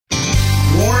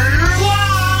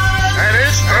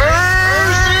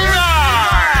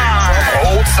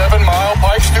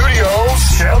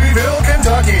Shelbyville,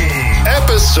 Kentucky.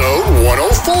 Episode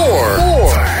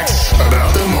 104. Facts about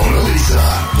the Mona Lisa.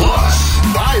 Plus,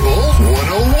 Bible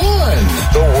 101.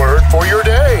 The word for your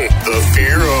day. The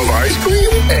fear of ice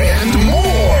cream and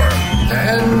more.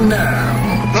 And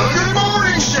now, the Good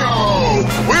Morning Show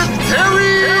with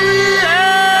Terry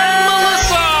and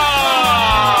Melissa.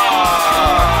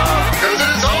 Because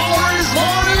it's always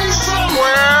morning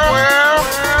somewhere.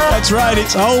 That's right.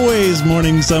 It's always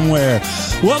morning somewhere.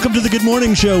 Welcome to the Good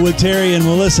Morning Show with Terry and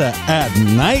Melissa at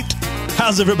night.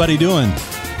 How's everybody doing?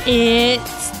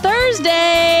 It's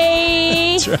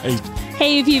Thursday. That's right.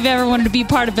 Hey, if you've ever wanted to be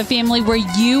part of a family where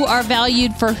you are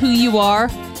valued for who you are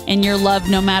and you're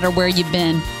loved no matter where you've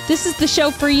been, this is the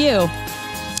show for you.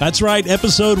 That's right.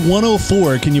 Episode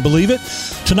 104. Can you believe it?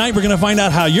 Tonight, we're going to find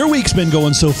out how your week's been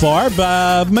going so far.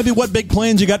 Maybe what big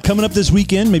plans you got coming up this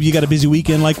weekend. Maybe you got a busy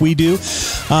weekend like we do.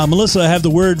 Melissa, I have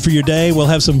the word for your day. We'll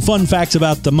have some fun facts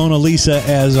about the Mona Lisa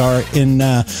as I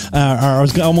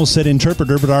was almost said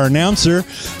interpreter, but our announcer,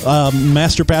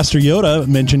 Master Pastor Yoda,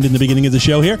 mentioned in the beginning of the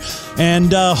show here.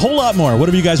 And a whole lot more.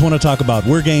 Whatever you guys want to talk about.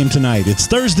 We're game tonight. It's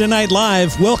Thursday Night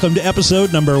Live. Welcome to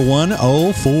episode number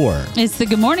 104. It's the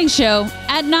Good Morning Show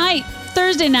at night,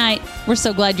 Thursday night. We're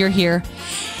so glad you're here.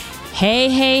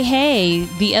 Hey.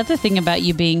 The other thing about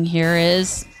you being here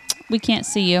is we can't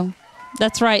see you.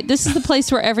 That's right. This is the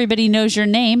place where everybody knows your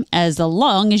name as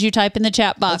long as you type in the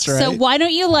chat box. That's right. So why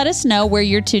don't you let us know where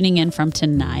you're tuning in from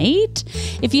tonight?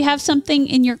 If you have something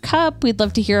in your cup, we'd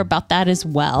love to hear about that as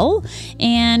well.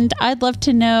 And I'd love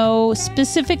to know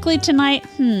specifically tonight,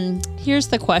 here's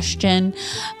the question.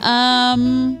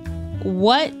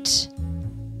 What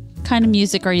kind of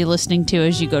music are you listening to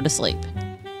as you go to sleep?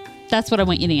 That's what I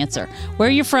want you to answer. Where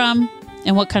you're from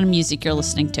and what kind of music you're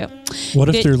listening to.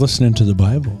 What if they're listening to the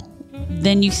Bible?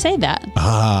 Then you say that.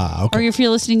 Okay. Or if you're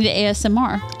listening to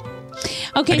ASMR.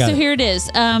 Okay, so here it is.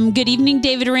 Good evening,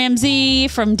 David Ramsey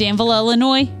from Danville,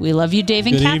 Illinois. We love you, Dave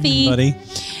and Good Kathy. evening, buddy.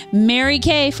 Mary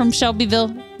Kay from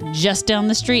Shelbyville, just down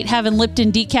the street, having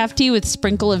Lipton decaf tea with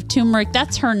sprinkle of turmeric.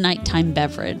 That's her nighttime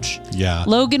beverage. Yeah.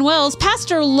 Logan Wells,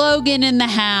 Pastor Logan in the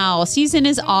house. He's in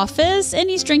his office and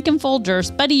he's drinking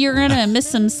Folgers. Buddy, you're going to miss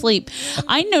some sleep.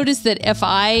 I noticed that if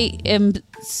I am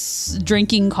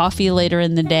drinking coffee later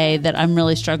in the day that I'm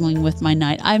really struggling with my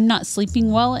night. I'm not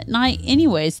sleeping well at night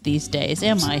anyways these days,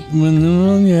 am I?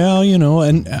 Well, yeah,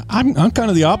 and I'm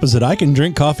kind of the opposite. I can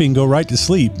drink coffee and go right to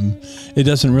sleep. It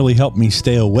doesn't really help me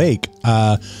stay awake.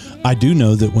 I do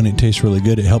know that when it tastes really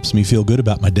good, it helps me feel good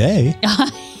about my day.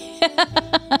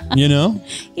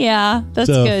 Yeah, that's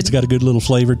so good. It's got a good little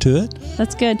flavor to it.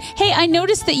 That's good. Hey, I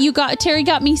noticed that Terry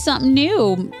got me something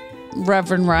new.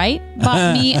 Reverend Wright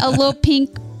bought me a little pink,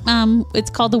 it's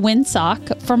called the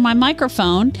windsock for my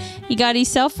microphone. He got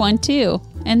himself one too.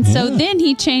 And so then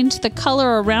he changed the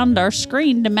color around our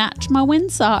screen to match my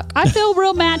windsock. I feel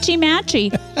real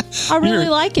matchy. I really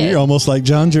like it. You're almost like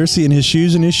John Jersey in his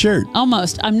shoes and his shirt.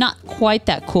 Almost. I'm not quite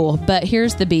that cool, but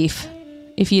here's the beef.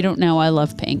 If you don't know, I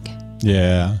love pink.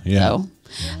 Yeah. So,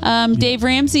 Dave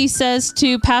Ramsey says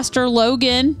to Pastor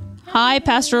Logan, hi,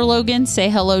 Pastor Logan, say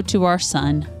hello to our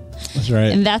son. That's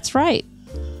right. And that's right.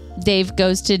 Dave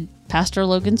goes to Pastor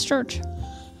Logan's church.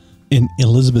 In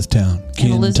Elizabethtown,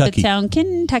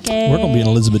 Kentucky. We're going to be in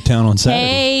Elizabethtown on Saturday.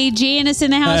 Hey, Janice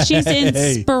in the house. She's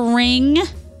in Spring,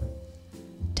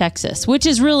 Texas, which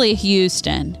is really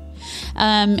Houston.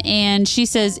 And she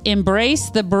says, embrace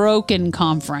the broken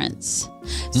conference.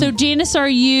 So, Janice, are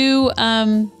you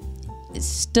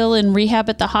still in rehab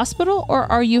at the hospital or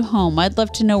are you home? I'd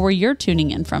love to know where you're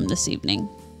tuning in from this evening.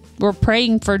 We're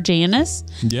praying for Janice.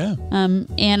 Yeah.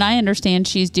 And I understand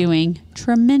she's doing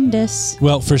tremendous.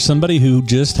 Well, for somebody who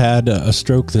just had a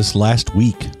stroke this last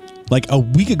week, like a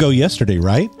week ago yesterday,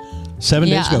 right? 7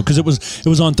 days ago, because it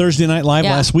was on Thursday Night Live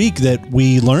last week that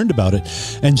we learned about it.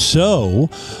 And so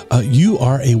you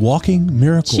are a walking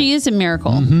miracle. She is a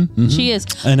miracle. She is.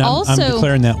 And I'm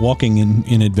declaring that walking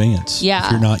in advance. Yeah.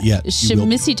 If you're not yet.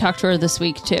 Missy talked to her this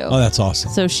week, too. Oh, that's awesome.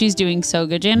 So she's doing so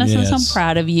good. Janice, I'm so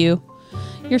proud of you.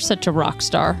 You're such a rock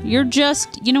star. You're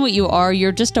just, you know what you are?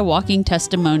 You're just a walking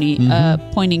testimony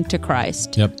pointing to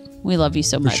Christ. Yep. We love you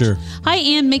so much. For sure. Hi,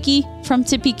 Ann Mickey from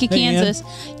Topeka, Kansas.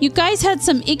 You guys had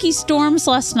some icky storms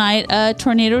last night. A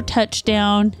tornado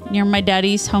touchdown near my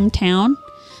daddy's hometown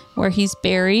where he's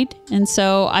buried. And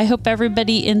so I hope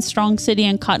everybody in Strong City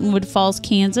and Cottonwood Falls,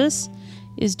 Kansas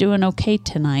is doing okay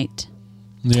tonight.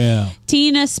 Yeah.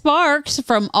 Tina Sparks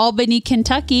from Albany,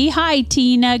 Kentucky. Hi,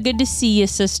 Tina. Good to see you,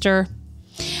 sister.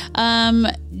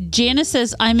 Janice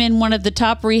says, I'm in one of the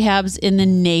top rehabs in the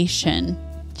nation.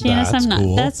 Janice, That's I'm not.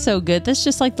 cool. That's so good. That's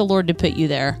just like the Lord to put you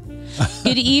there.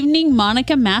 Good evening,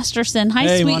 Monica Masterson. Hi,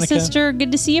 Hey, sweet Monica. sister.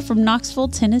 Good to see you from Knoxville,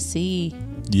 Tennessee.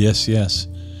 Yes, yes.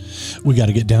 We got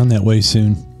to get down that way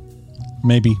soon.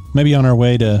 Maybe on our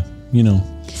way to,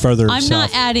 further I'm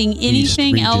not adding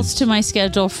anything regions. else to my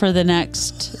schedule for the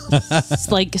next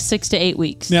 6 to 8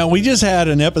 weeks. Now, we just had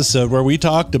an episode where we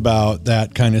talked about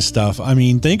that kind of stuff. I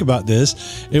mean, think about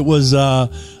this. It was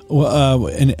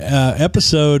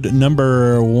episode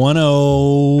number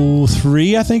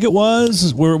 103, I think it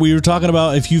was, where we were talking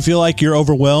about if you feel like you're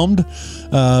overwhelmed.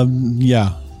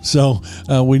 Yeah. So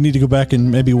we need to go back and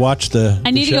maybe watch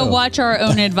I need to go watch our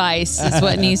own advice is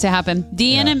what needs to happen.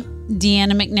 Deanna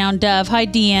McNown Dove. Hi,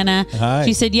 Deanna. Hi.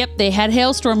 She said, yep, they had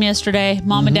hailstorm yesterday.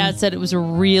 Mom and Dad said it was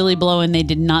really blowing. They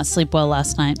did not sleep well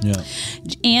last night. Yeah.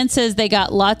 Ann says they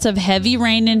got lots of heavy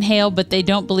rain and hail, but they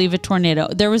don't believe a tornado.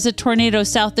 There was a tornado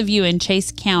south of you in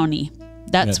Chase County.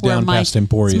 That's where down past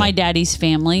Emporia. my daddy's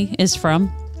family is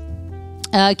from.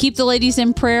 Keep the ladies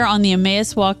in prayer on the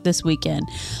Emmaus Walk this weekend.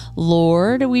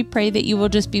 Lord, we pray that you will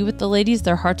just be with the ladies.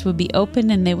 Their hearts would be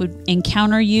open and they would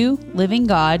encounter you, living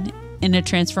God, in a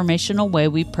transformational way.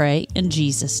 We pray in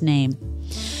Jesus' name.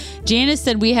 Janice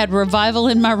said we had revival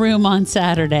in my room on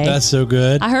Saturday. That's so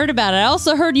good. I heard about it. I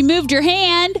also heard you moved your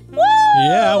hand. Woo!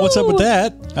 Yeah, what's up with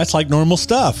that? That's like normal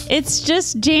stuff. It's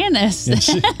just Janice.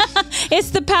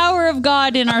 It's the power of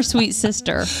God in our sweet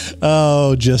sister.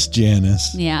 Oh, just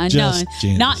Janice. Yeah, just no,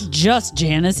 Janice. not just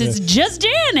Janice. It's just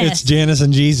Janice. It's Janice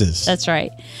and Jesus. That's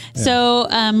right. Yeah. So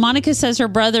Monica says her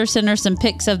brother sent her some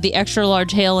pics of the extra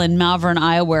large hail in Malvern,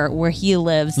 Iowa, where he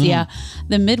lives. Yeah,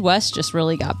 the Midwest just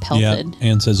really got pelted. Yeah,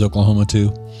 and says Oklahoma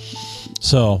too.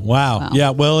 So, wow.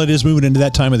 Yeah, well, it is moving into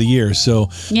that time of the year.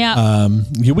 So,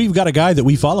 we've got a guy that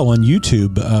we follow on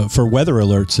YouTube for weather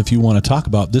alerts. If you want to talk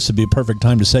about this, would be a perfect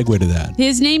time to segue to that.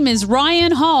 His name is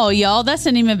Ryan Hall, y'all. That's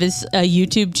the name of his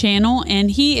YouTube channel. And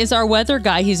he is our weather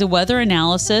guy. He's a weather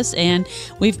analysis. And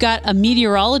we've got a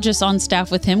meteorologist on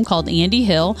staff with him called Andy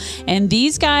Hill. And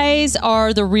these guys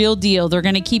are the real deal. They're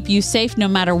going to keep you safe no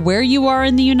matter where you are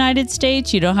in the United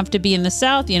States. You don't have to be in the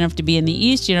South. You don't have to be in the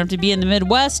East. You don't have to be in the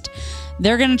Midwest.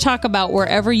 They're going to talk about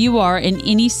wherever you are in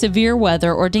any severe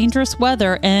weather or dangerous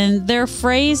weather. And their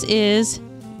phrase is,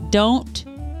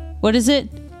 what is it?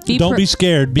 Don't be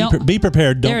scared. Be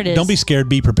prepared. There it is. Don't be scared.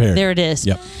 Be prepared. There it is.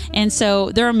 Yep. And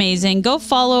so they're amazing. Go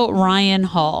follow Ryan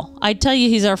Hall. I'd tell you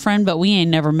he's our friend, but we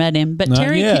ain't never met him. But Not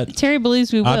Terry yet. Terry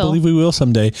believes we will. I believe we will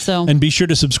someday. So, and be sure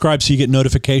to subscribe so you get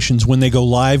notifications when they go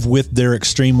live with their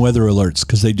extreme weather alerts,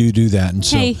 because they do that. And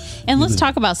so, hey, and let's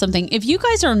talk about something. If you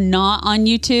guys are not on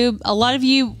YouTube, a lot of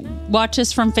you watch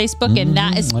us from Facebook, and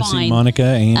that is fine. I see Monica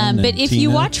and but if Tina. you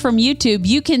watch from YouTube,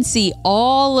 you can see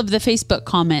all of the Facebook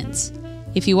comments.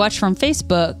 If you watch from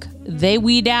Facebook, they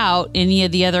weed out any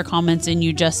of the other comments and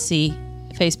you just see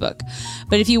Facebook.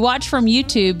 But if you watch from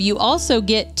YouTube, you also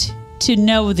get to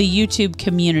know the YouTube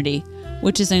community,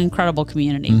 which is an incredible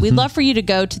community. We'd love for you to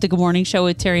go to the Good Morning Show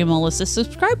with Terry and Melissa,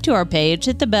 subscribe to our page,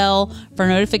 hit the bell for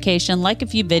notification, like a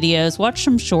few videos, watch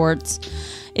some shorts.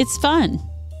 It's fun.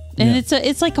 And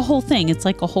it's like a whole thing. It's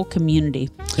like a whole community.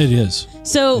 It is.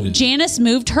 So Janice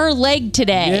moved her leg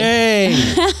today.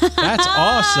 Yay! That's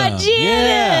awesome.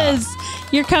 Janice! Yeah.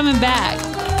 You're coming back.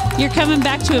 You're coming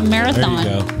back to a marathon.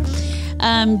 There you go.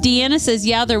 Deanna says,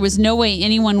 there was no way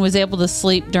anyone was able to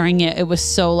sleep during it. It was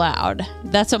so loud.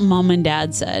 That's what Mom and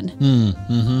Dad said.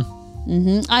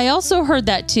 I also heard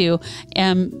that too.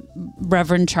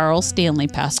 Reverend Charles Stanley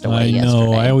passed away yesterday. I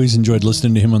know. I always enjoyed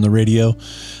listening to him on the radio.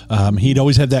 He'd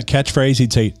always have that catchphrase.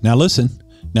 He'd say, now listen.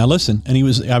 And he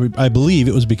was, I believe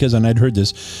it was because, and I'd heard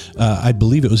this, I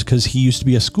believe it was because he used to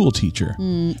be a school teacher.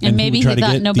 And maybe he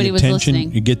thought nobody was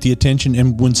listening. You get the attention.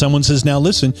 And when someone says, now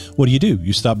listen, what do?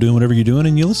 You stop doing whatever you're doing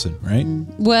and you listen, right?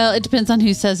 Well, it depends on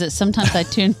who says it. Sometimes I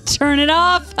turn it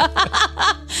off.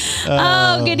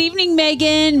 Good evening,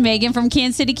 Megan. Megan from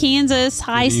Kansas City, Kansas.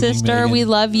 Hi, sister. Megan. We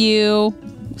love you.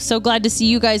 So glad to see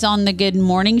you guys on the Good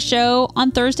Morning Show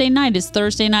on Thursday night. It's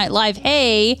Thursday Night Live.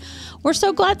 Hey, we're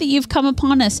so glad that you've come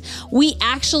upon us. We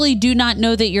actually do not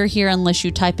know that you're here unless you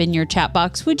type in your chat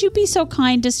box. Would you be so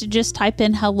kind as to just type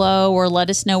in hello or let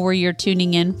us know where you're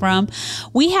tuning in from?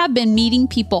 We have been meeting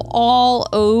people all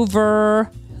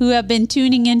over who have been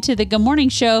tuning into the Good Morning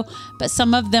Show, but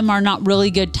some of them are not really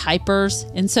good typers,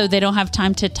 and so they don't have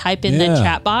time to type in the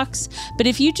chat box. But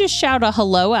if you just shout a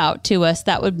hello out to us,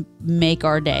 that would make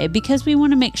our day, because we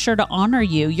want to make sure to honor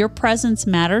you. Your presence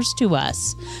matters to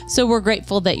us. So we're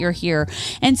grateful that you're here.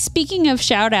 And speaking of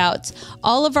shout outs,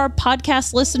 all of our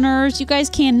podcast listeners, you guys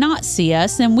cannot see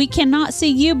us and we cannot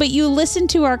see you, but you listen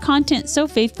to our content so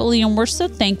faithfully, and we're so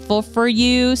thankful for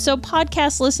you. So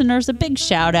podcast listeners, a big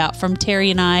shout out from Terry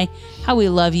and I I, how we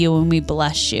love you and we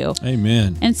bless you.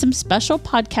 Amen. And some special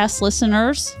podcast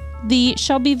listeners, the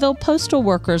Shelbyville postal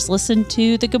workers, listen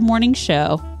to the Good Morning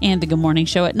Show and the Good Morning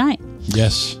Show at night.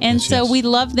 Yes. And so we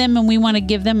love them, and we want to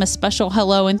give them a special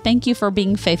hello and thank you for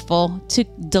being faithful to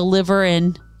deliver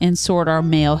and sort our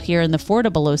mail here in the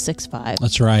 40065.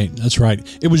 That's right. That's right.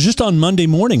 It was just on Monday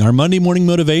morning, our Monday Morning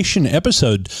Motivation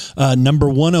episode, number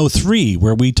 103,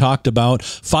 where we talked about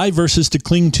 5 verses to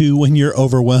cling to when you're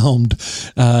overwhelmed.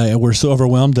 We're so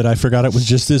overwhelmed that I forgot it was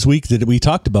just this week that we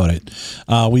talked about it.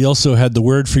 We also had the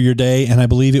word for your day, and I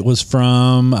believe it was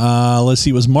from,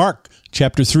 it was Mark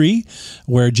chapter 3,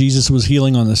 where Jesus was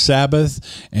healing on the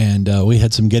Sabbath, and we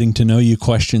had some getting to know you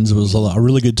questions. It was a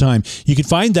really good time. You can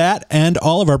find that and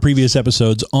all of our previous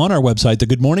episodes on our website,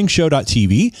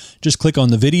 thegoodmorningshow.tv. Just click on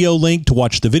the video link to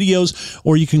watch the videos,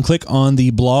 or you can click on the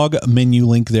blog menu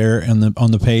link there on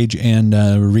the page and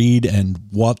read and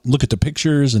look at the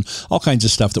pictures and all kinds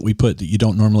of stuff that we put that you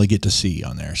don't normally get to see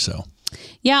on there. So.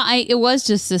 Yeah, it was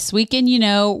just this weekend.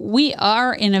 We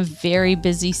are in a very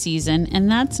busy season,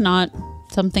 and that's not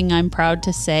something I'm proud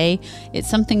to say. It's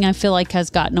something I feel like has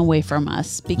gotten away from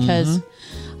us because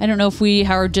I don't know if we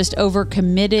are just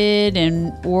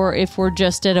overcommitted or if we're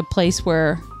just at a place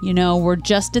where, we're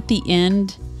just at the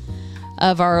end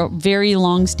of our very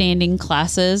long-standing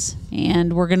classes,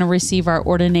 and we're going to receive our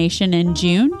ordination in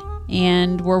June,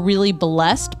 and we're really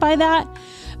blessed by that.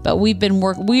 But we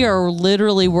are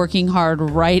literally working hard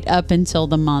right up until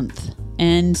the month.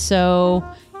 And so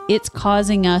it's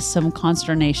causing us some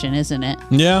consternation, isn't it?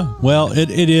 Yeah, well, it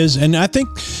is. And I think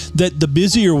that the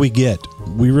busier we get,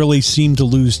 we really seem to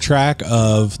lose track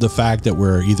of the fact that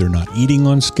we're either not eating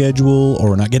on schedule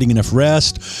or we're not getting enough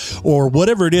rest or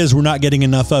whatever it is we're not getting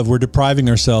enough of. We're depriving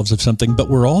ourselves of something, but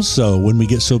we're also, when we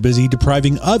get so busy,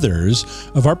 depriving others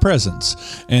of our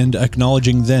presence and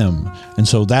acknowledging them. And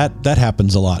so that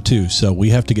happens a lot too. So we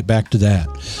have to get back to that.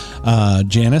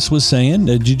 Janice was saying,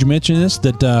 did you mention this,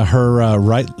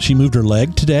 that she moved her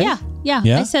leg today? Yeah,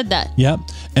 I said that. Yep.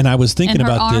 And I was thinking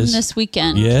about this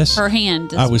weekend. Yes. Her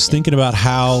hand. I was thinking about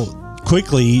how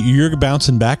quickly you're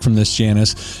bouncing back from this,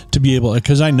 Janice, to be able,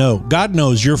 because I know God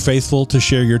knows you're faithful to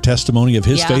share your testimony of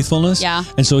his faithfulness. Yeah.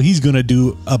 And so he's going to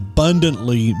do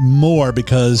abundantly more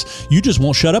because you just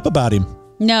won't shut up about him.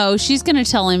 No, she's going to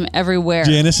tell him everywhere.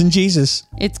 Janice and Jesus.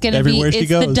 It's going to be, it's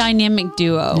the dynamic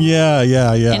duo. Yeah.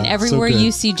 And everywhere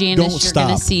you see Janice, you're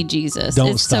going to see Jesus.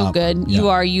 It's stop. so good.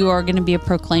 Yeah. You are going to be a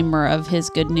proclaimer of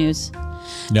his good news.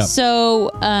 Yep.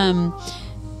 So,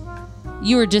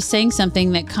 you were just saying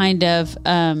something that kind of,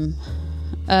 about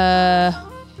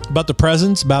the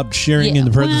presence, about sharing in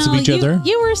the presence of each other.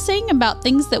 You were saying about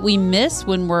things that we miss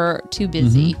when we're too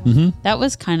busy.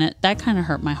 That kind of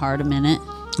hurt my heart a minute.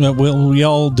 Well, we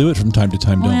all do it from time to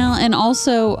time, don't we? Well, and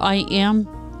also I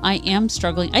am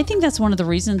struggling. I think that's one of the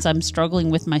reasons I'm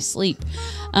struggling with my sleep,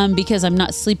 because I'm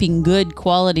not sleeping good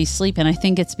quality sleep. And I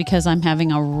think it's because I'm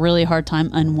having a really hard time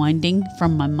unwinding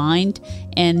from my mind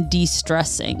and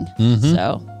de-stressing.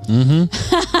 So,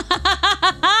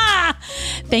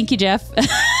 thank you, Jeff.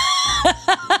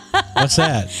 What's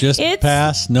that? Just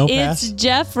pass, no pass? It's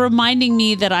Jeff reminding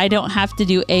me that I don't have to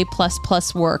do A++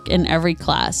 work in every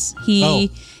class.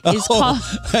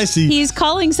 I see. He's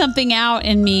calling something out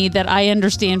in me that I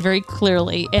understand very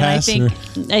clearly. And I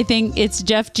think it's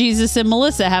Jeff, Jesus, and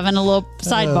Melissa having a little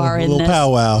sidebar in this. A little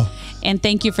powwow. And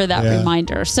thank you for that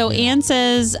reminder. So Ann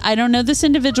says, I don't know this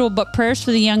individual, but prayers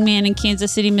for the young man in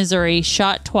Kansas City, Missouri,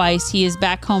 shot twice. He is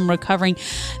back home recovering.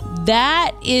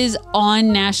 That is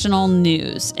on national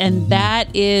news, and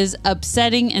that is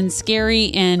upsetting and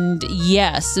scary. And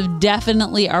yes,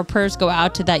 definitely our prayers go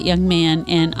out to that young man.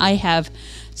 And I have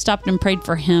stopped and prayed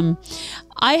for him.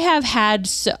 I have had,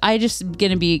 can I just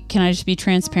be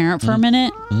transparent for a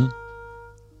minute?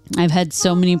 I've had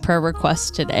so many prayer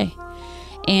requests today.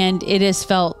 And it has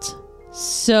felt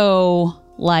so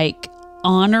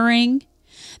honoring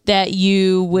that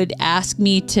you would ask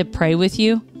me to pray with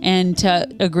you and to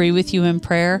agree with you in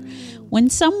prayer. When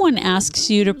someone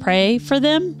asks you to pray for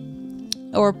them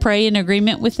or pray in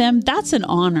agreement with them, that's an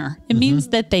honor. It means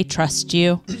that they trust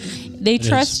you. They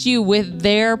trust you with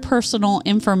their personal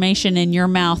information in your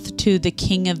mouth to the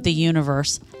King of the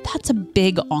universe. That's a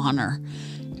big honor.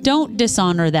 Don't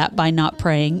dishonor that by not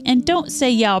praying, and don't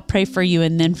say, yeah, I'll pray for you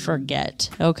and then forget.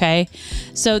 Okay.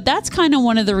 So that's kind of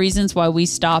one of the reasons why we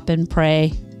stop and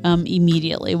pray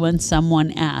immediately when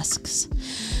someone asks,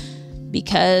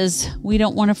 because we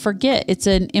don't want to forget. It's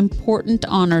an important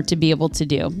honor to be able to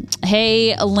do.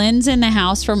 Hey, Lynn's in the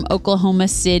house from Oklahoma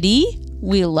City.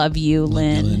 We love you,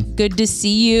 Lynn. Lynn. Good to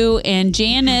see you. And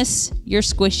Janice, your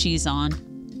squishy's on.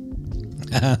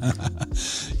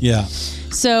 Yeah.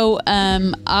 So,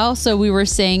 also we were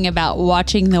saying about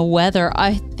watching the weather.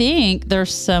 I think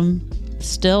there's some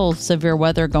still severe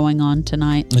weather going on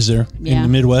tonight. Is there in Yeah. the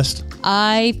Midwest?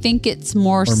 I think it's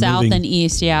more south and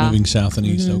east. Yeah. Moving south and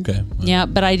east. Okay. Yeah,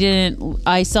 but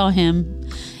I saw him.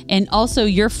 And also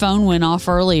your phone went off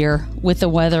earlier with the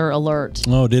weather alert.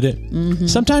 Oh, did it? Mm-hmm.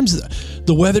 Sometimes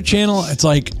the Weather Channel, it's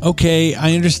like, okay,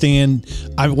 I understand.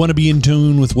 I want to be in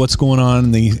tune with what's going on.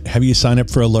 And they have you sign up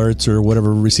for alerts or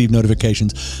whatever, receive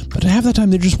notifications. But half the time,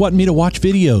 they're just wanting me to watch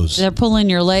videos. They're pulling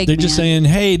your leg. They're just saying,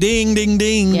 hey, ding, ding,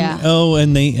 ding. Yeah. Oh,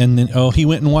 and then he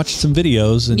went and watched some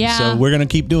videos. And so we're going to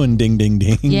keep doing ding, ding,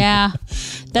 ding. Yeah.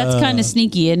 That's kind of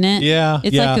sneaky, isn't it? Yeah.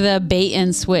 It's like the bait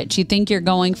and switch. You think you're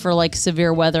going for like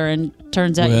severe weather and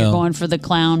turns out you're going for the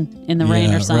clown in the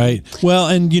rain or something. Right. Well,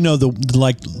 and the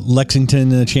like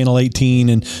Lexington, Channel 18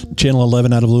 and Channel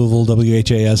 11 out of Louisville,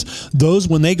 WHAS, those,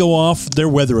 when they go off, they're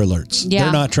weather alerts. Yeah.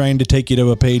 They're not trying to take you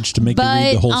to a page to make you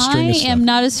read the whole string of stuff. I am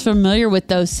not as familiar with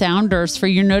those sounders for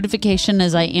your notification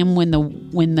as I am when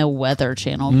the Weather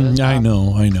Channel goes I off.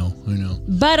 know.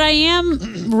 But I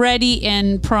am ready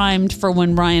and primed for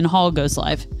when Ryan Hall goes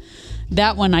live.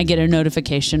 That one I get a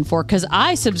notification for because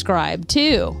I subscribe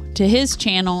to his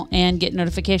channel and get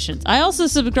notifications. I also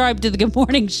subscribe to the Good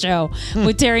Morning Show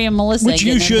with Terry and Melissa. Which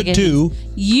you should too.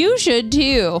 You should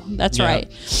too. That's right.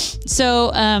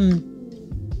 So,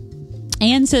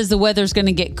 Ann says the weather's going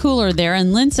to get cooler there.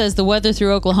 And Lynn says the weather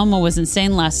through Oklahoma was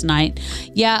insane last night.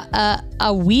 Yeah,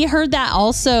 we heard that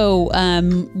also.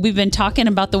 We've been talking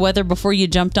about the weather before you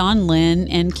jumped on, Lynn.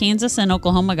 And Kansas and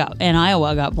Oklahoma and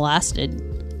Iowa got blasted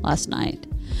last night.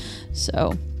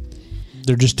 So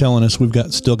they're just telling us we've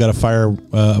still got a fire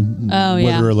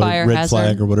weather alert, fire red hazard.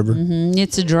 flag or whatever. Mm-hmm.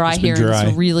 It's dry here dry. and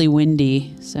it's really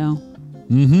windy. So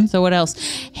So what else?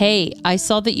 Hey, I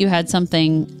saw that you had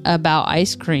something about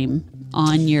ice cream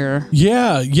on your...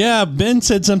 Yeah. Ben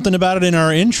said something about it in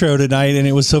our intro tonight, and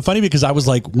it was so funny because I was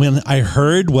like, when I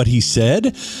heard what he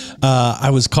said,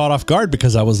 I was caught off guard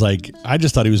because I was like, I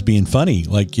just thought he was being funny,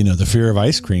 like, the fear of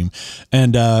ice cream.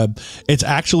 And it's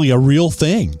actually a real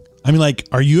thing. I mean, like,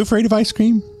 are you afraid of ice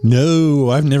cream? No,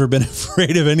 I've never been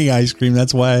afraid of any ice cream.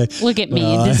 That's why... Look at me.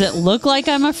 Does it look like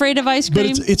I'm afraid of ice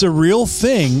cream? But it's a real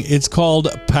thing. It's called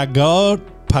pagotophobia,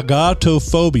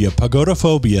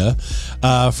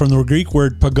 from the Greek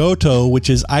word pagoto,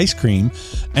 which is ice cream,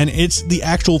 and it's the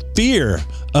actual fear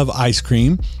of ice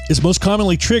cream. It's most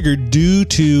commonly triggered due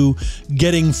to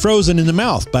getting frozen in the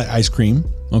mouth by ice cream.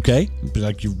 Okay,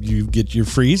 like you get your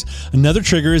freeze. Another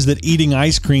trigger is that eating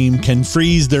ice cream can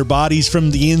freeze their bodies from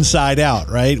the inside out,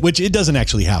 right? Which it doesn't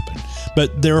actually happen,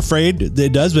 but they're afraid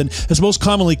it does. But it's most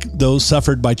commonly those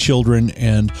suffered by children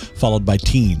and followed by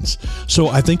teens. So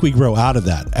I think we grow out of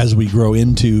that as we grow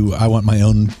into, I want my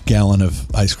own gallon of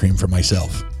ice cream for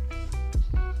myself.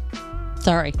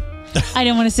 Sorry. I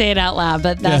didn't want to say it out loud,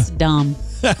 but that's dumb.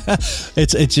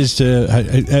 It's just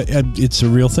it's a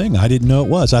real thing. I didn't know it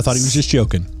was. I thought he was just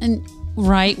joking. And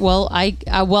right. Well,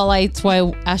 that's why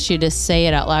I asked you to say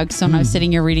it out loud. Because when I was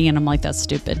sitting here reading it, I'm like, that's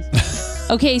stupid.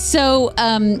 Okay, so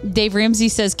Dave Ramsey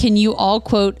says, can you all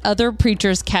quote other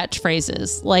preachers'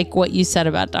 catchphrases like what you said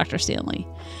about Dr. Stanley?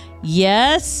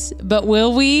 Yes, but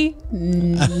will we?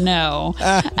 No.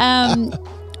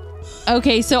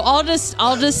 Okay, so I'll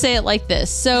just say it like this.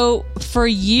 So for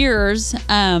years,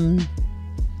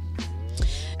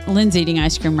 Lynn's eating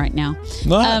ice cream right now.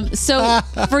 So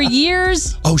for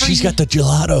years, she's got the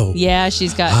gelato. Yeah,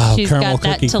 she's got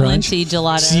that Talenti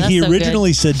gelato. See, That's he so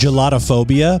originally said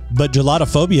gelatophobia, but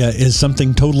gelatophobia is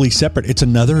something totally separate. It's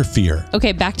another fear.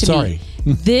 Okay, back to me.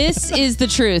 This is the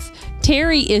truth.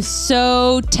 Terry is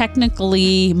so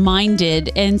technically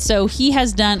minded, and so he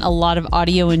has done a lot of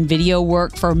audio and video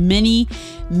work for many,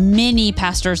 many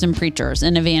pastors and preachers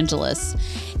and evangelists.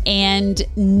 And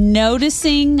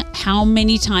noticing how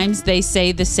many times they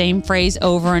say the same phrase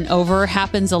over and over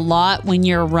happens a lot when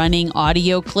you're running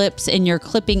audio clips and you're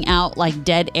clipping out like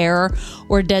dead air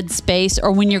or dead space,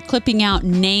 or when you're clipping out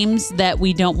names that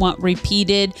we don't want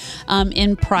repeated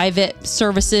in private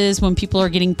services when people are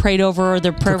getting prayed over or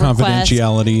their prayer requests.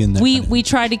 Confidentiality and that we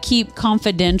try to keep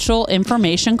confidential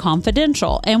information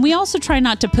confidential, and we also try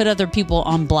not to put other people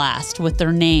on blast with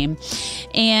their name.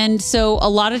 And so a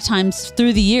lot of times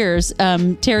through the years,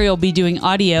 Terry will be doing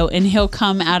audio and he'll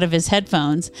come out of his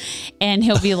headphones and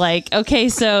he'll be like, okay,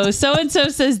 so-and-so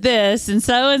says this and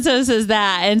so-and-so says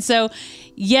that. And so,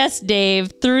 yes,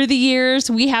 Dave, through the years,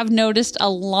 we have noticed a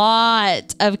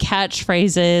lot of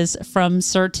catchphrases from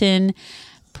certain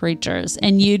preachers,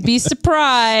 and you'd be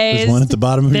surprised. There's one at the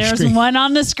bottom of your screen. There's one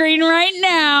on the screen right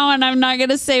now, and I'm not going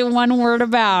to say one word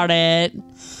about it.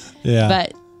 Yeah.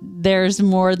 But there's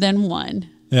more than one.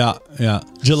 Yeah.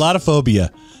 Gelatophobia.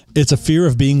 It's a fear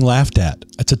of being laughed at.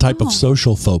 It's a type of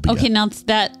social phobia. Okay, now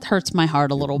that hurts my heart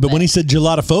a little bit. But when he said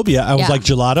gelatophobia, I was like,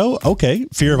 gelato? Okay.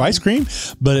 Fear of ice cream?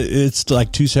 But it's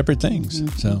like two separate things.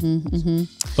 So,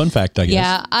 fun fact, I guess.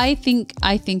 Yeah, I think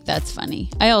that's funny.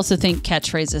 I also think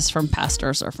catchphrases from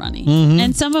pastors are funny.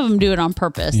 And some of them do it on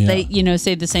purpose. Yeah. They,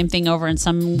 say the same thing over, and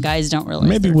some guys don't realize.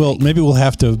 Maybe we'll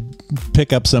have to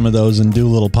pick up some of those and do a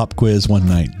little pop quiz one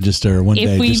night, or one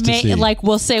day, just to see. Like,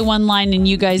 we'll say one line and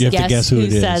you guys guess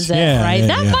who says it, yeah, right? Yeah,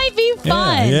 that might be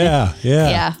fun.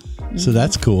 Yeah. So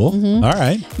that's cool. All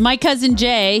right. My cousin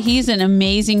Jay, he's an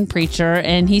amazing preacher,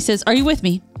 and he says, "Are you with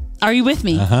me? Are you with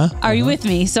me? Are you with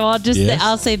me?" So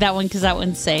I'll say that one because that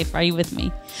one's safe. Are you with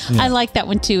me? Yeah. I like that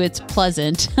one too. It's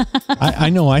pleasant. I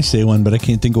know I say one, but I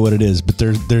can't think of what it is. But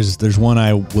there's one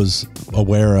I was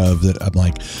aware of that I'm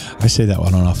like, I say that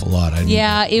one an awful lot.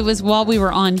 It was while we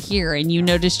were on here, and you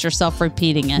noticed yourself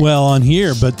repeating it. Well, on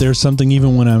here, but there's something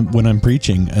even when I'm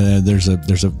preaching. There's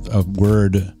a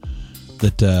word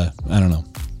that I don't know.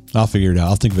 I'll figure it out.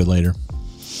 I'll think of it later.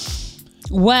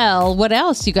 Well, what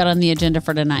else you got on the agenda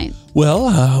for tonight? Well,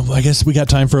 I guess we got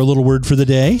time for a little word for the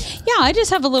day. Yeah, I just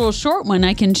have a little short one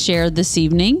I can share this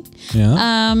evening.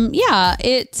 Yeah.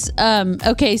 It's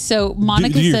okay. So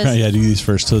Monica says, do these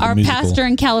first. So our pastor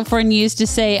in California used to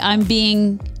say, "I'm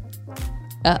being."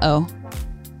 I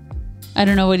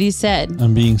don't know what he said.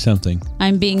 I'm being something.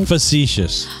 I'm being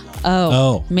facetious.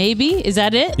 Oh, maybe? Is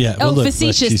that it? Yeah. Oh, look,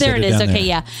 facetious. There it is. Okay, there.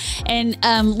 yeah. And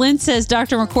Lynn says,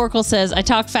 Dr. McCorkle says, I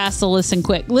talk fast, so listen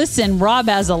quick. Listen, Rob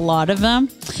has a lot of them.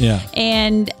 Yeah.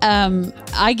 And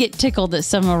I get tickled at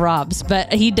some of Rob's,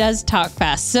 but he does talk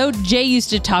fast. So Jay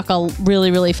used to talk really,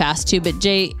 really fast too, but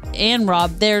Jay and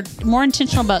Rob, they're more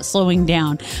intentional about slowing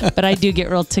down. But I do get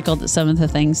real tickled at some of the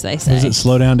things they say. Does it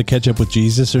slow down to catch up with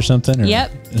Jesus or something? Or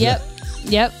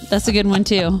Yep, that's a good one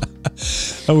too.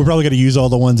 We're probably going to use all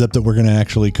the ones up that we're going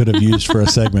to could have used for a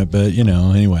segment, but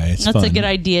anyway, it's that's fun. a good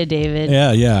idea, David.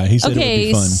 Yeah. He said it would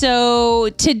be fun. So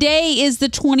today is the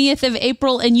 20th of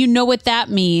April, and you know what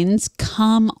that means.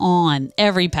 Come on.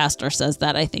 Every pastor says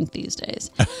that, I think, these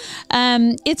days.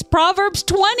 It's Proverbs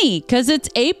 20 because it's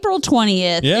April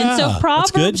 20th. Yeah, and so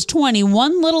Proverbs 20,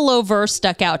 one little old verse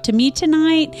stuck out to me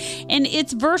tonight, and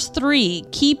it's verse 3.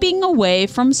 Keeping away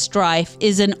from strife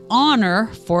is an honor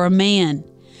for a man,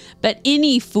 but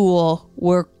any fool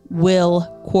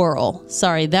will quarrel.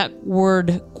 Sorry, that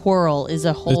word quarrel is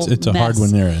a whole It's a mess. hard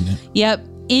one there, isn't it? Yep.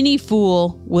 Any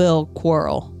fool will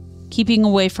quarrel. Keeping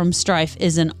away from strife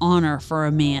is an honor for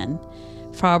a man.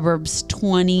 Proverbs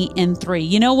 20:3.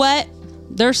 You know what?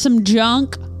 There's some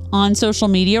junk on social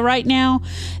media right now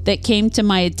that came to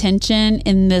my attention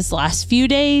in this last few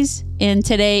days. And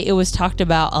today it was talked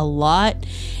about a lot.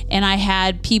 And I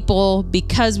had people,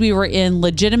 because we were in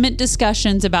legitimate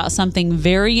discussions about something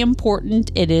very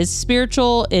important. It is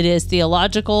spiritual, it is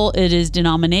theological, it is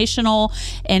denominational,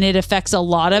 and it affects a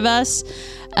lot of us.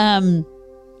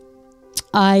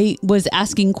 I was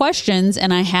asking questions,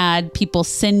 and I had people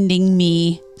sending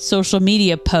me social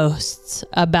media posts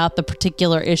about the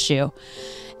particular issue.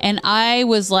 And I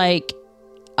was like,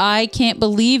 I can't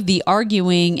believe the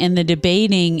arguing and the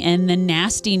debating and the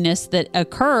nastiness that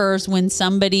occurs when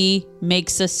somebody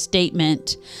makes a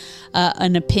statement,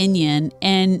 an opinion.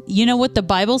 And you know what the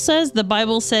Bible says? The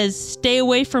Bible says, stay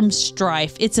away from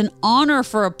strife. It's an honor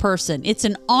for a person. It's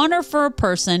an honor for a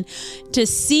person to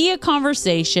see a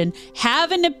conversation,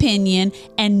 have an opinion,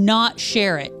 and not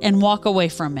share it and walk away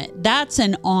from it. That's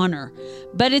an honor.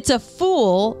 But it's a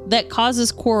fool that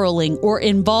causes quarreling or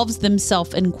involves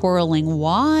themselves in quarreling.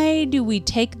 Why do we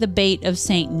take the bait of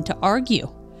Satan to argue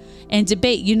and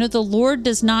debate? You know, the Lord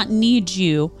does not need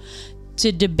you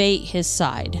to debate his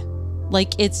side.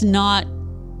 Like he's not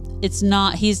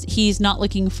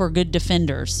looking for good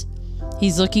defenders.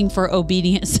 He's looking for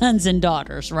obedient sons and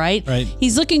daughters, right? Right.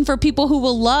 He's looking for people who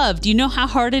will love. Do you know how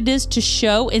hard it is to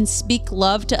show and speak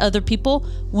love to other people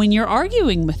when you're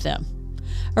arguing with them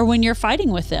or when you're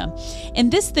fighting with them?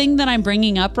 And this thing that I'm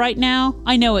bringing up right now,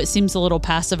 I know it seems a little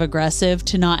passive aggressive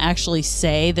to not actually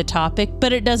say the topic,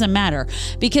 but it doesn't matter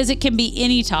because it can be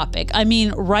any topic. I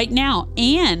mean, right now,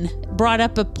 Anne brought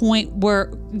up a point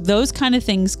where those kind of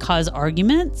things cause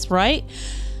arguments, right?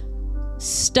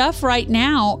 Stuff right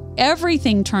now,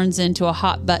 everything turns into a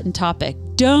hot button topic.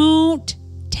 Don't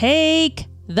take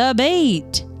the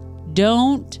bait.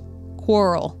 Don't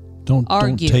quarrel. Don't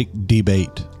take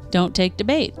debate. Don't take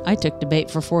debate. I took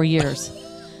debate for 4 years.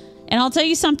 And I'll tell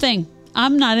you something.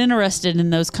 I'm not interested in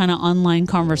those kind of online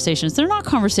conversations. They're not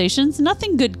conversations.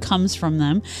 Nothing good comes from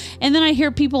them. And then I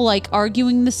hear people like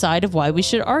arguing the side of why we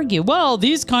should argue. Well,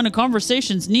 these kind of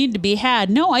conversations need to be had.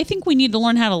 No, I think we need to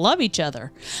learn how to love each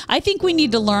other. I think we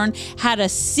need to learn how to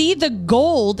see the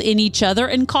gold in each other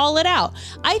and call it out.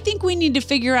 I think we need to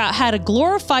figure out how to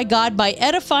glorify God by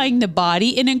edifying the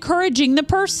body and encouraging the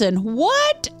person.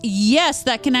 What? Yes,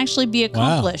 that can actually be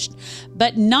accomplished,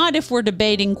 but not if we're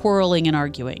debating, quarreling, and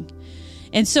arguing.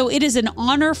 And so it is an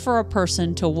honor for a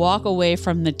person to walk away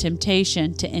from the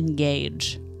temptation to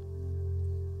engage.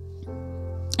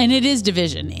 And it is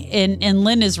division. And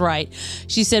Lynn is right.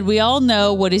 She said, we all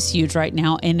know what is huge right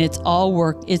now, and it's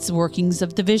workings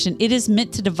of division. It is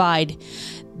meant to divide.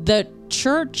 The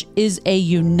church is a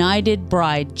united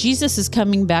bride. Jesus is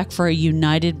coming back for a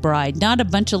united bride, not a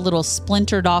bunch of little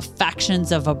splintered off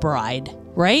factions of a bride.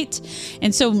 Right?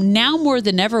 And so now more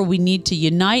than ever, we need to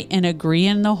unite and agree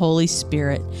in the Holy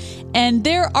Spirit. And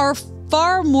there are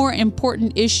far more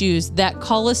important issues that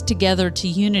call us together to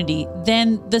unity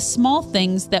than the small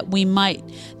things that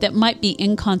might be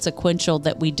inconsequential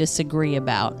that we disagree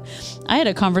about. I had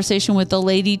a conversation with a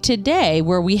lady today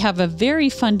where we have a very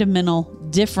fundamental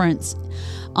difference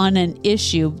on an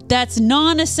we that's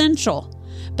non-essential.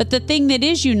 But the thing that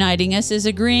is uniting us is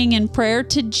agreeing in prayer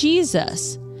to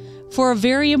Jesus for a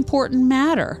very important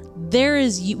matter.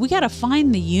 We got to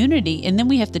find the unity, and then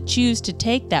we have to choose to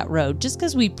take that road. Just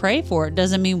because we pray for it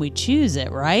doesn't mean we choose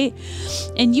it, right?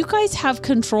 And you guys have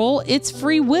control. It's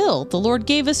free will. The Lord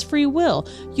gave us free will.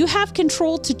 You have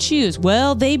control to choose.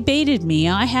 Well, they baited me.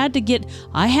 I had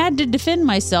to defend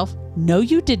myself. No,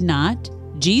 you did not.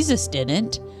 Jesus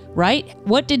didn't, right?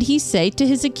 What did he say to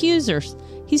his accusers?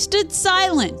 He stood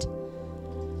silent.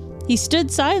 He stood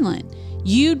silent.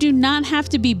 You do not have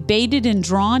to be baited and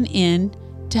drawn in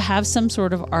to have some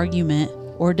sort of argument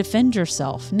or defend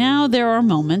yourself. Now, there are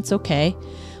moments, okay,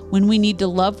 when we need to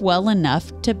love well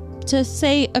enough to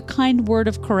say a kind word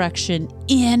of correction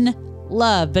in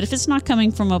love. But if it's not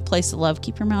coming from a place of love,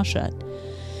 keep your mouth shut.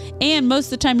 And most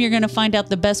of the time, you're going to find out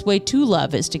the best way to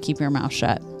love is to keep your mouth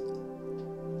shut.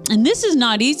 And this is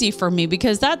not easy for me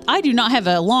because I do not have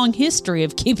a long history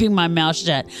of keeping my mouth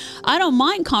shut. I don't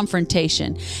mind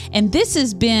confrontation. And this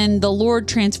has been the Lord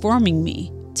transforming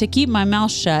me to keep my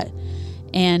mouth shut.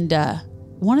 And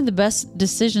one of the best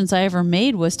decisions I ever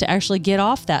made was to actually get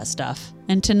off that stuff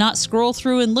and to not scroll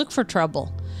through and look for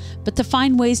trouble, but to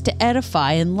find ways to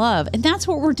edify and love. And that's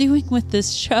what we're doing with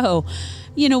this show.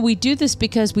 You know, we do this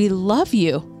because we love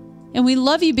you. And we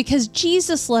love you because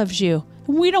Jesus loves you.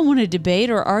 We don't want to debate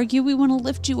or argue. We want to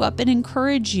lift you up and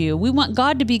encourage you. We want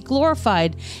God to be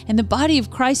glorified and the body of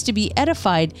Christ to be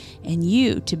edified and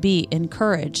you to be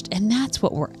encouraged. And that's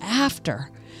what we're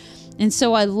after. And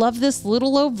so I love this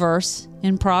little old verse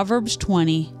in Proverbs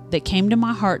 20 that came to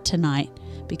my heart tonight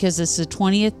because it's the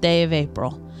 20th day of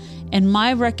April. And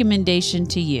my recommendation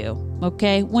to you,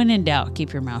 okay, when in doubt,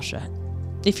 keep your mouth shut.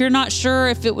 If you're not sure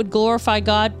if it would glorify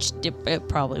God, it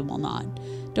probably will not.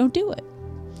 Don't do it.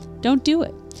 Don't do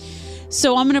it.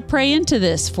 So I'm going to pray into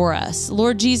this for us.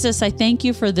 Lord Jesus, I thank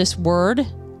you for this word.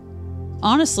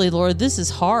 Honestly, Lord, this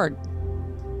is hard.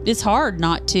 It's hard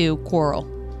not to quarrel.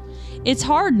 It's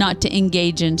hard not to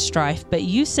engage in strife, but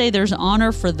you say there's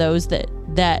honor for those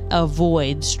that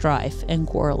avoid strife and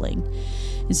quarreling.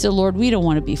 And so, Lord, we don't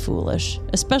want to be foolish,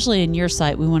 especially in your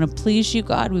sight. We want to please you,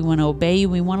 God. We want to obey you.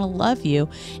 We want to love you.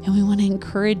 And we want to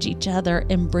encourage each other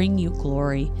and bring you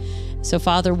glory. So,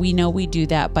 Father, we know we do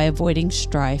that by avoiding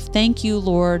strife. Thank you,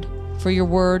 Lord, for your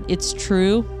word. It's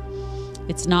true.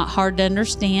 It's not hard to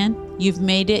understand. You've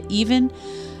made it even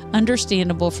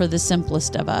understandable for the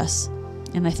simplest of us.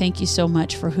 And I thank you so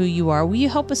much for who you are. Will you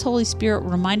help us, Holy Spirit,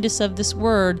 remind us of this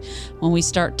word when we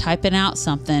start typing out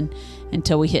something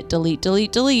until we hit delete,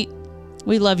 delete, delete.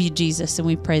 We love you, Jesus, and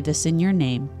we pray this in your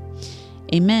name.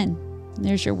 Amen.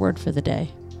 There's your word for the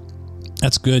day.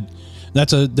 That's good.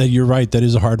 You're right. That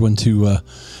is a hard one to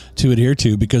adhere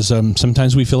to because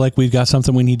sometimes we feel like we've got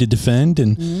something we need to defend,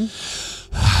 and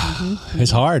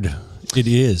it's hard. It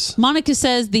is. Monica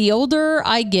says, the older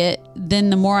I get, then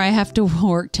the more I have to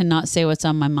work to not say what's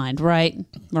on my mind. Right.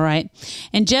 Right.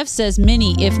 And Jeff says,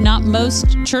 many, if not most,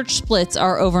 church splits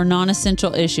are over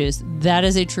non-essential issues. That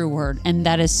is a true word. And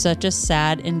that is such a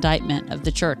sad indictment of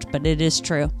the church, but it is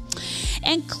true.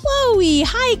 And Chloe.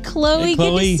 Hi, Chloe. Hey, Chloe.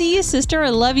 Good to see you, sister. I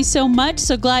love you so much.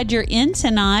 So glad you're in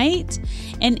tonight.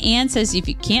 And Ann says, if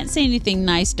you can't say anything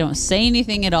nice, don't say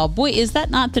anything at all. Boy, is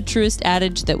that not the truest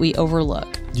adage that we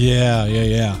overlook? Yeah.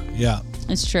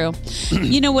 It's true.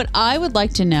 You know what I would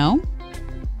like to know?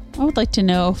 I would like to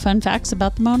know fun facts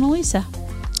about the Mona Lisa.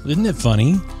 Isn't it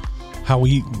funny how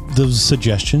those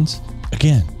suggestions,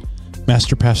 Again,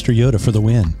 Master Pastor Yoda for the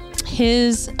win.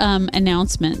 His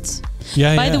announcements.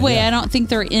 By the way, I don't think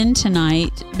they're in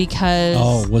tonight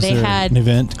because they had an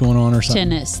event going on or something?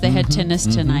 Tennis. They had tennis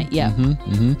tonight. Yeah.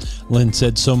 Lynn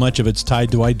said so much of it's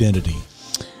tied to identity.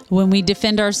 When we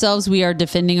defend ourselves, we are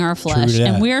defending our flesh.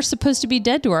 And we are supposed to be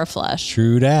dead to our flesh.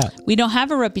 True that. We don't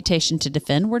have a reputation to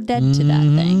defend. We're dead to that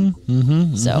thing.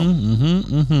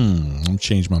 I'm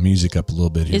change my music up a little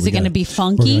bit here. Is it going to be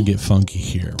funky? We're going to get funky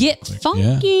here. Get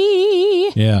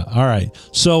funky. Yeah. All right.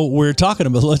 So we're talking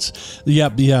about,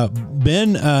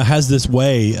 Ben has this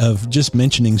way of just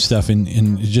mentioning stuff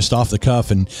in just off the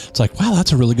cuff. And it's like, wow,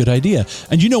 that's a really good idea.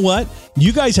 And you know what?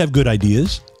 You guys have good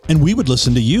ideas. And we would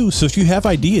listen to you. So if you have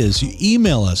ideas, you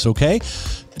email us, okay?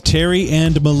 Terry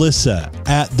and Melissa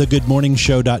at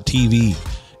thegoodmorningshow.tv.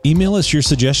 Email us your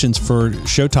suggestions for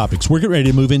show topics. We're getting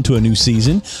ready to move into a new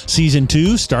season. Season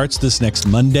 2 starts this next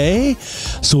Monday.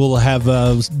 So we'll have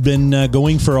been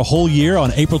going for a whole year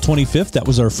on April 25th. That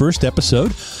was our first episode.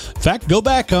 In fact, go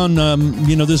back on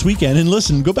this weekend and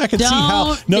listen. Go back and see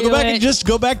how. No, go back and just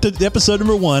go back to episode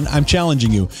number 1. I'm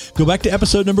challenging you. Go back to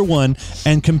episode number 1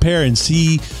 and compare and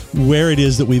see where it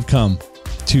is that we've come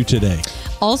to today.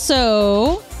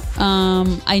 Also,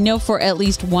 I know for at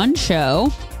least one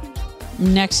show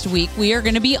next week, we are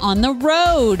going to be on the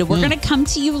road. We're going to come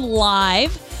to you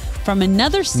live from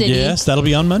another city. Yes, that'll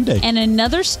be on Monday. And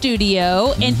another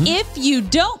studio. And if you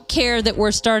don't care that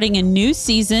we're starting a new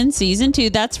season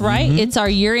 2, that's right. It's our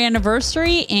year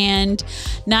anniversary. And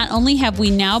not only have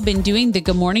we now been doing the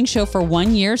Good Morning Show for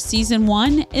 1 year, season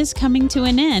 1 is coming to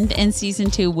an end and season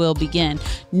 2 will begin.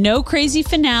 No crazy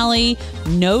finale,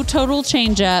 no total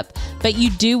change up, but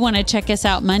you do want to check us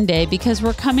out Monday because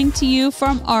we're coming to you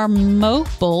from our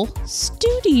mobile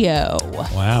studio.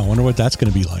 Wow, I wonder what that's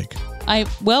going to be like.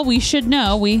 We should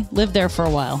know. We lived there for a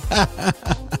while.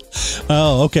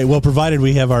 Oh, okay. Well, provided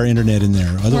we have our internet in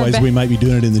there. Otherwise, we might be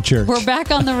doing it in the church. We're back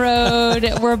on the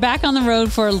road. We're back on the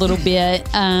road for a little bit.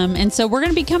 And so we're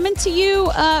going to be coming to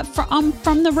you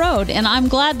from the road. And I'm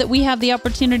glad that we have the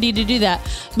opportunity to do that.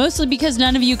 Mostly because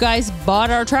none of you guys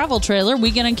bought our travel trailer.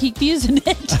 We're going to keep using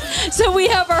it. So we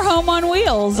have our home on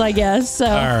wheels, I guess. So.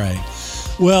 All right.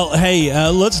 Well, hey,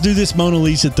 let's do this Mona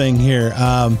Lisa thing here.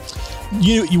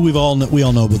 We all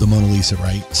know about the Mona Lisa,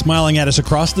 right? Smiling at us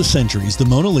across the centuries, the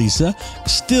Mona Lisa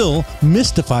still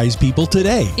mystifies people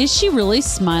today. Is she really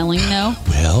smiling, though?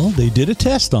 Well, they did a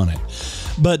test on it.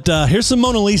 But here's some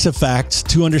Mona Lisa facts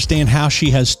to understand how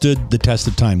she has stood the test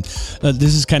of time.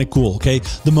 This is kind of cool, okay?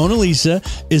 The Mona Lisa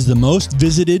is the most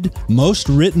visited, most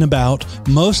written about,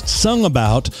 most sung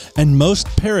about, and most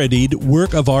parodied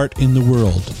work of art in the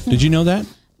world. Did you know that?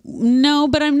 No,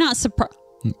 but I'm not surprised.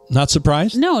 Not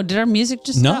surprised? No, did our music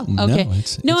just stop? Okay.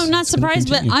 No, I'm not surprised,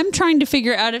 but I'm trying to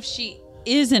figure out if she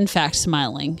is in fact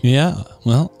smiling. Yeah,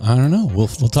 well, I don't know. We'll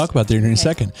talk about that in a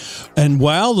second. And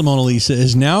while the Mona Lisa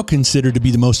is now considered to be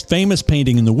the most famous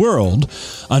painting in the world,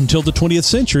 until the 20th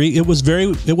century, it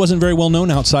wasn't very well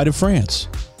known outside of France.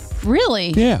 Really?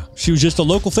 Yeah. She was just a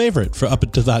local favorite for up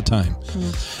until that time.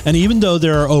 And even though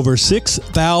there are over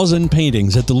 6,000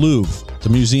 paintings at the Louvre, the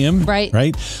museum,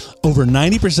 right? Over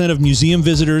 90% of museum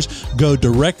visitors go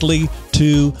directly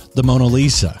to the Mona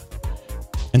Lisa.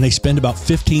 And they spend about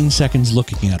 15 seconds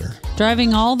looking at her.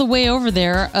 Driving all the way over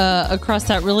there across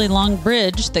that really long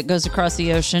bridge that goes across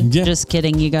the ocean. Yeah. Just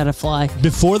kidding. You got to fly.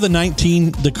 Before the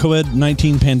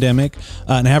COVID-19 pandemic,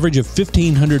 an average of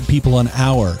 1,500 people an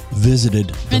hour visited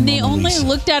the Mona Lisa. And they only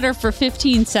looked at her for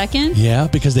 15 seconds? Yeah,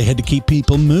 because they had to keep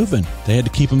people moving. They had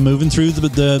to keep them moving through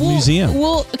the museum.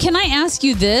 Well, can I ask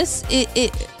you this?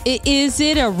 Is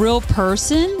it a real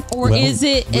person or is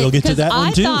it? We'll get to that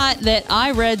one too. I thought that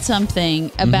I read something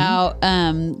about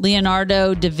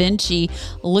Leonardo da Vinci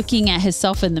looking at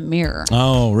himself in the mirror.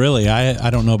 Oh, really? I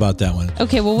don't know about that one.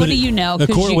 Okay, well, what do you know?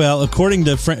 According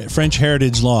to French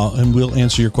heritage law, and we'll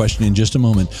answer your question in just a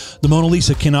moment, the Mona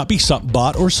Lisa cannot be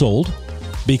bought or sold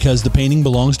because the painting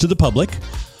belongs to the public.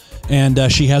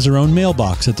 And she has her own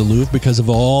mailbox at the Louvre because of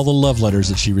all the love letters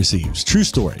that she receives. True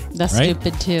story. That's right?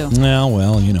 stupid, too.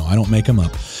 Well, I don't make them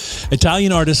up.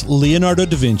 Italian artist Leonardo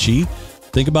da Vinci.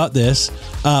 Think about this.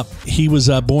 He was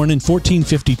born in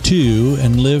 1452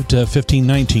 and lived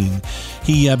 1519.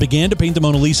 He began to paint the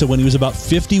Mona Lisa when he was about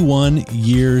 51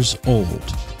 years old.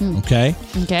 Okay?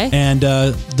 And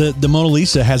the Mona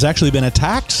Lisa has actually been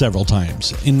attacked several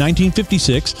times. In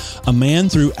 1956, a man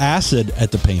threw acid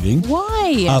at the painting.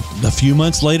 Why? A few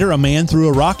months later, a man threw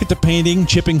a rock at the painting,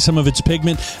 chipping some of its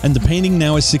pigment, and the painting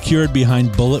now is secured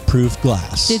behind bulletproof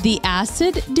glass. Did the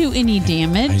acid do any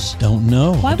damage? I don't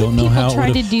know. Why I don't know how it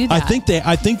try to do that?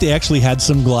 I think they actually had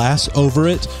some glass over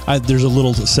it. There's a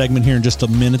little segment here in just a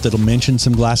minute that'll mention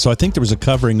some glass. So I think there was a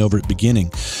covering over at the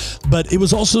beginning. But it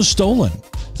was also stolen.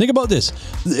 Think about this.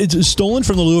 It was stolen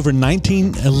from the Louvre in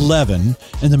 1911,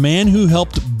 and the man who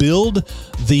helped build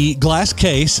the glass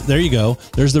case, there you go,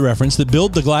 there's the reference, that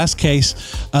built the glass case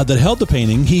that held the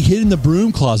painting, he hid in the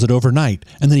broom closet overnight,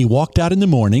 and then he walked out in the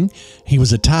morning. He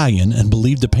was Italian and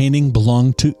believed the painting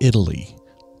belonged to Italy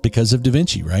because of Da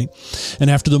Vinci, right? And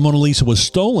after the Mona Lisa was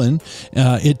stolen,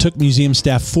 it took museum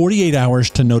staff 48 hours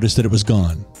to notice that it was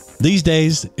gone. These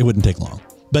days, it wouldn't take long.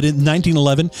 But in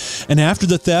 1911, and after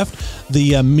the theft,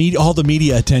 all the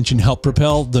media attention helped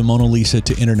propel the Mona Lisa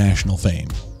to international fame.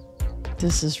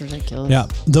 This is ridiculous. Yeah,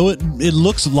 though it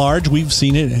looks large, we've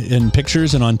seen it in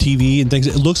pictures and on TV and things.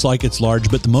 It looks like it's large,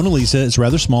 but the Mona Lisa is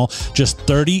rather small, just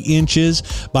 30 inches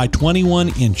by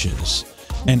 21 inches.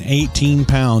 And 18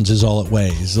 pounds is all it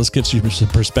weighs. Let's give you some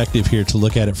perspective here to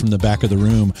look at it from the back of the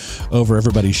room over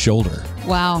everybody's shoulder.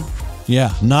 Wow.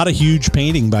 Yeah, not a huge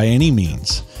painting by any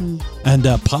means. And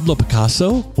Pablo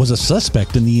Picasso was a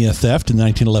suspect in the theft in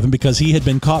 1911 because he had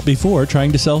been caught before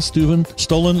trying to sell stolen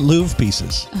Louvre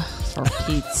pieces. For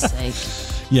Pete's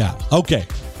sake. Yeah, okay.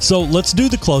 So let's do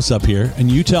the close-up here,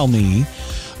 and you tell me,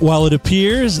 while it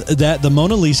appears that the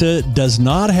Mona Lisa does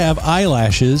not have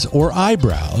eyelashes or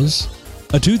eyebrows,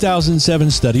 a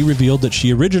 2007 study revealed that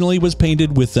she originally was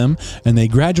painted with them, and they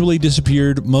gradually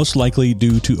disappeared, most likely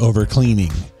due to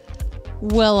overcleaning.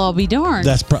 Well, I'll be darned.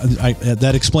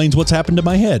 That explains what's happened to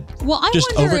my head. Well, I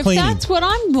just wonder if that's what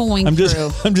I'm going through.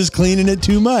 I'm just cleaning it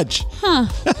too much. Huh.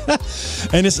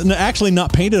 And it's actually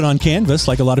not painted on canvas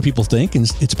like a lot of people think.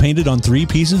 It's painted on 3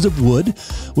 pieces of wood,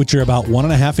 which are about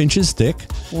 1.5 inches thick.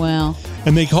 Well.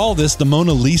 And they call this the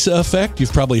Mona Lisa effect.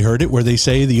 You've probably heard it, where they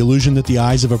say the illusion that the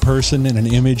eyes of a person in an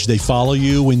image, they follow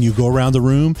you when you go around the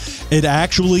room. It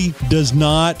actually does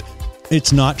not.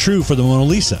 It's not true for the Mona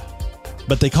Lisa.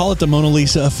 But they call it the Mona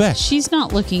Lisa effect. She's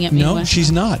not looking at me. No,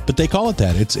 she's not. But they call it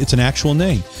that. It's an actual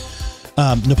name.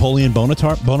 Napoleon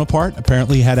Bonaparte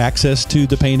apparently had access to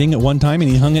the painting at one time, and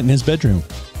he hung it in his bedroom.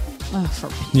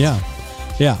 Yeah.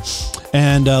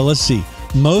 And let's see.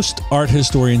 Most art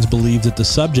historians believe that the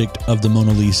subject of the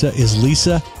Mona Lisa is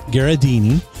Lisa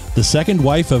Gherardini, the second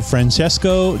wife of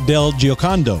Francesco del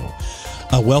Giocondo,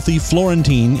 a wealthy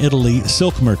Florentine, Italy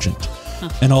silk merchant.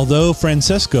 And although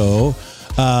Francesco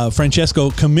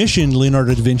commissioned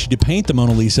Leonardo da Vinci to paint the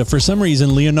Mona Lisa, for some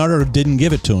reason Leonardo didn't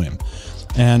give it to him.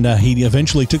 And he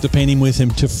eventually took the painting with him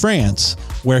to France,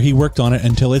 where he worked on it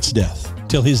until his death.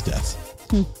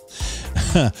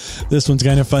 This one's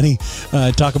kind of funny.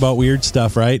 Talk about weird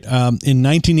stuff, right? In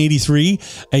 1983,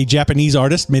 a Japanese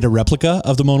artist made a replica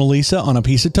of the Mona Lisa on a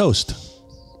piece of toast.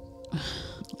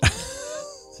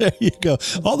 There you go.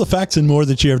 All the facts and more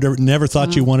that you have never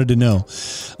thought you wanted to know.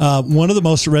 One of the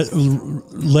most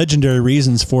legendary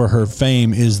reasons for her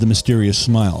fame is the mysterious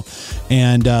smile.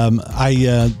 And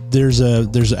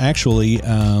there's actually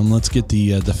let's get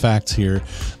the facts here.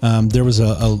 There was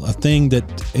a thing that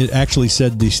it actually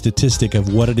said the statistic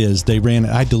of what it is. They ran it.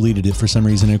 I deleted it for some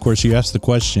reason. And of course, you asked the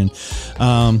question.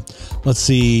 Let's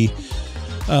see.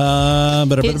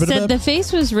 It said the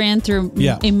face was ran through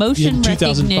emotion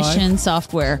recognition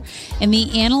software, and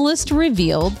the analyst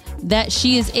revealed that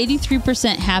she is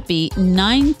 83% happy,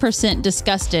 9%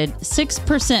 disgusted,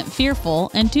 6%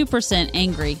 fearful, and 2%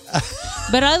 angry.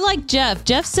 But I like Jeff.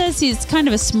 Jeff says he's kind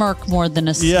of a smirk more than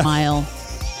a smile.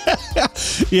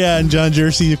 Yeah, and John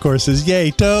Jersey, of course, says,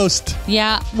 "Yay, toast."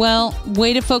 Yeah, well,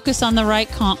 way to focus on the right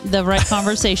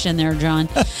conversation there, John.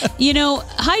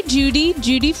 Hi, Judy.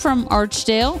 Judy from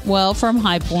Archdale. Well, from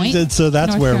High Point. So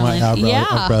that's North where Carolina.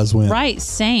 my eyebrows went. Right,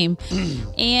 same.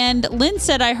 And Lynn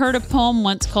said, I heard a poem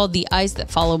once called "The Eyes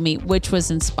That Follow Me," which was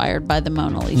inspired by the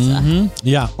Mona Lisa. Mm-hmm.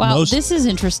 Yeah. Wow, this is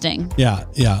interesting. Yeah.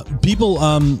 People,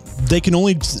 they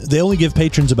only give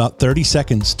patrons about 30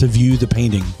 seconds to view the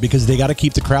painting because they got to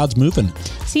keep the crowd's moving.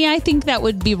 See, I think that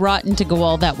would be rotten to go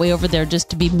all that way over there just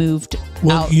to be moved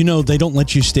well, out. They don't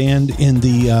let you stand in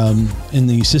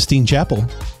the Sistine Chapel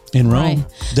in Rome.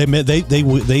 Right.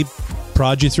 They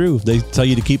prod you through. They tell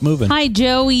you to keep moving. Hi,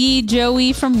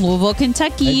 Joey from Louisville,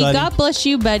 Kentucky. Hey, God bless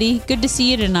you, buddy. Good to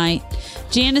see you tonight.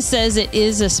 Janice says it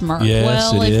is a smirk.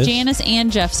 Yes, well, if is. Janice and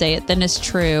Jeff say it, then it's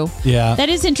true. Yeah. That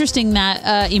is interesting,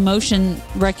 that emotion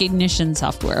recognition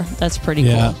software. That's pretty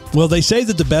cool. Well, they say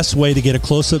that the best way to get a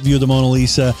close-up view of the Mona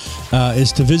Lisa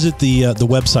is to visit the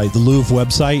website, the Louvre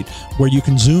website, where you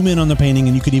can zoom in on the painting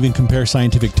and you can even compare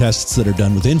scientific tests that are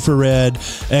done with infrared,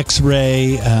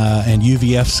 X-ray, and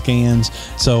UVF scans.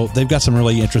 So they've got some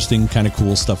really interesting, kind of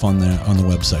cool stuff on the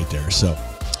website there. So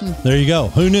there you go.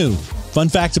 Who knew? Fun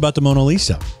facts about the Mona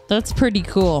Lisa. That's pretty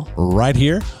cool. Right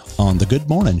here on the Good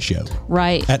Morning Show.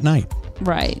 Right. At night.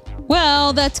 Right.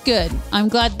 Well, that's good. I'm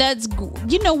glad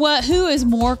you know what? Who is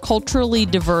more culturally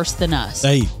diverse than us?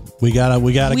 Hey, we gotta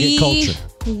get culture.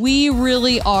 We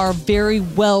really are very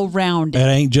well-rounded. It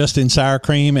ain't just in sour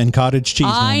cream and cottage cheese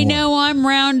I no more. know I'm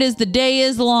round as the day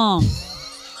is long.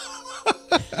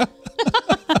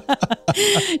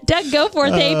 Doug, go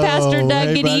forth. Hey, Pastor Doug.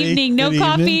 Hey, good buddy. evening. No Good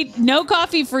coffee. evening. No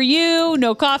coffee for you.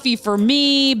 No coffee for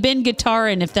me. Been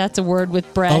guitaring, if that's a word,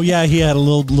 with Brett. Oh yeah, he had a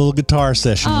little guitar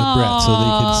session with Brett, so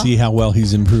they could see how well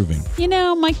he's improving. You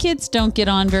know, my kids don't get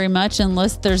on very much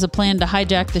unless there's a plan to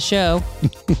hijack the show,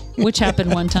 which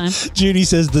happened one time. Judy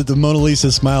says that the Mona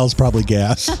Lisa smile is probably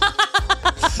gas.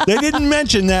 They didn't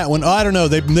mention that one. Oh, I don't know.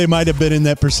 They might have been in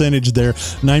that percentage there.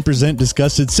 9%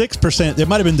 disgusted. 6%. It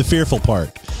might have been the fearful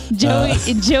part.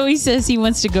 Joey says he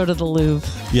wants to go to the Louvre.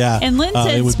 Yeah. And Lynn it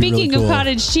said, would be really speaking cool. of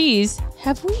cottage cheese,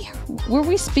 were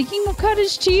we speaking of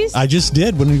cottage cheese? I just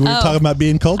did when we were talking about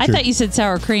being cultured. I thought you said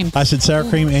sour cream. I said sour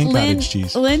cream and cottage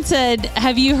cheese. Lynn said,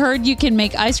 have you heard you can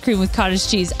make ice cream with cottage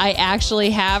cheese? I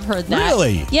actually have heard that.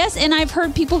 Really? Yes, and I've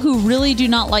heard people who really do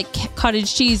not like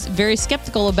cottage cheese very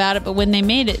skeptical about it, but when they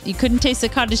made it, you couldn't taste the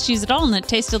cottage cheese at all, and it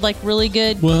tasted like really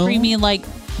good, creamy, like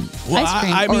ice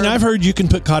cream. I mean, I've heard you can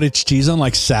put cottage cheese on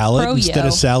like salad instead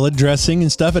of salad dressing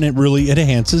and stuff, and it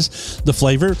enhances the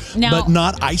flavor, but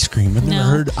not ice cream. I've never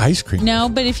heard ice cream. No,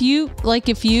 but if you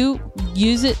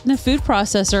use it in a food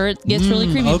processor, it gets really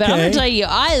creamy. But I'm going to tell you,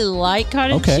 I like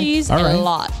cottage cheese a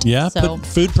lot. Yeah, but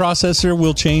food processor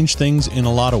will change things in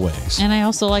a lot of ways. And I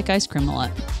also like ice cream a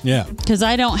lot. Yeah. Because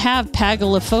I don't have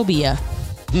pagophobia.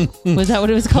 Was that what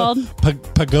it was called?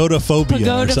 Pagodophobia.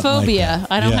 Pagodophobia.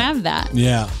 Like I don't have that.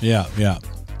 Yeah.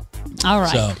 All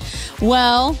right.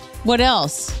 Well, what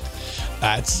else?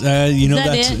 That's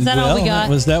Is that all we got?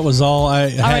 That was all I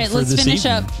had. All right, for let's this finish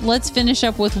evening. up. Let's finish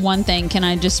up with one thing. Can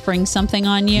I just spring something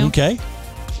on you? Okay.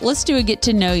 Let's do a get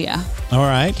to know ya. All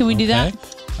right. Can we do that?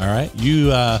 All right. You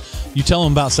tell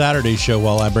them about Saturday's show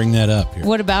while I bring that up here.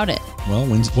 What about it? Well,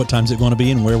 what time's it going to be,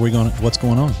 and where are we going? What's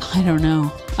going on? I don't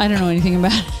know. I don't know anything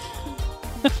about it.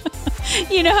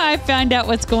 You know how I found out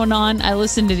what's going on? I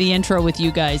listened to the intro with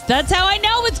you guys. That's how I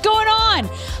know what's going on.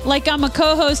 Like I'm a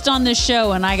co-host on this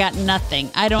show and I got nothing.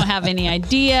 I don't have any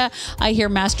idea. I hear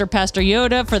Pastor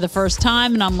Yoda for the first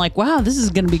time and I'm like, wow, this is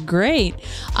going to be great.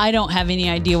 I don't have any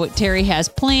idea what Terry has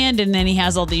planned. And then he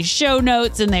has all these show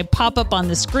notes and they pop up on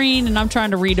the screen and I'm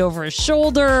trying to read over his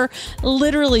shoulder.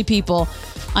 Literally, people,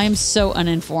 I am so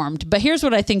uninformed. But here's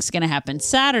what I think is going to happen.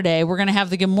 Saturday, we're going to have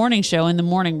the Good Morning Show in the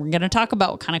morning. We're going to talk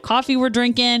about what kind of coffee we're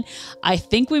drinking. I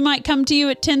think we might come to you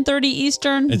at 10:30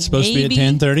 Eastern. It's supposed to be at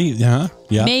 10:30.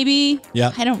 Yeah. Maybe.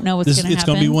 Yeah. I don't know what's going to happen. It's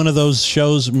going to be one of those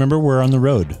shows. Remember, we're on the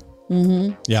road.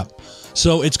 Mm-hmm. Yeah.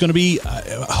 So it's going to be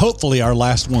hopefully our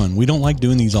last one. We don't like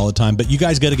doing these all the time, but you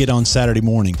guys got to get on Saturday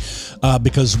morning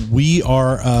because we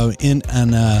are in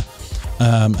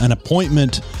an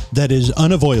appointment that is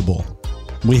unavoidable.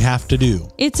 We have to do.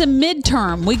 It's a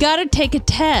midterm. We got to take a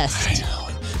test. I know.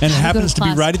 And it happens to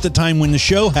be right at the time when the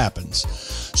show happens.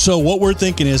 So what we're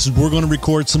thinking is we're going to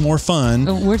record some more fun.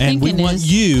 And we want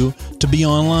you to be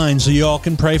online so you all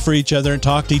can pray for each other and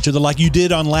talk to each other like you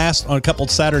did on a couple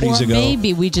Saturdays ago.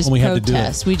 Maybe we just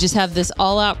protest. We just have this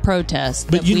all-out protest.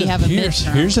 But we have a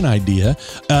midterm. Here's an idea.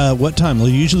 What time? Well,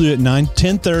 usually at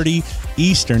 10:30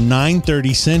 Eastern,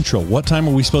 9:30 Central. What time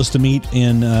are we supposed to meet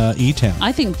in E-Town?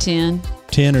 I think 10.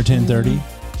 10 or 10:30?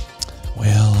 Mm-hmm.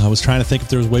 Well, I was trying to think if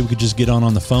there was a way we could just get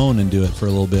on the phone and do it for a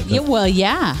little bit.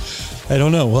 Yeah. I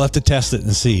don't know. We'll have to test it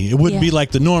and see. It wouldn't be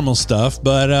like the normal stuff,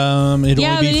 but it'll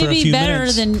only be for a few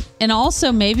minutes. And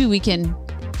also maybe we can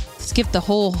skip the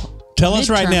whole. Tell us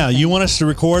right now, you want us to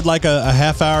record like a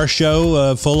half-hour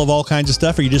show full of all kinds of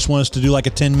stuff, or you just want us to do like a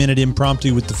 10-minute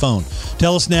impromptu with the phone?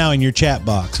 Tell us now in your chat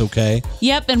box, okay?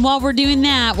 Yep, and while we're doing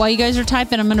that, while you guys are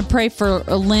typing, I'm going to pray for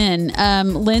Lynn.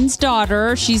 Lynn's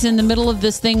daughter, she's in the middle of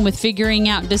this thing with figuring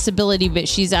out disability, but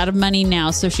she's out of money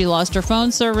now, so she lost her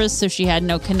phone service, so she had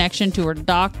no connection to her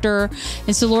doctor.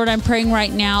 And so, Lord, I'm praying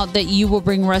right now that you will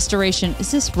bring restoration. Is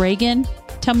this Reagan?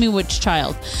 Tell me which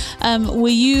child. Will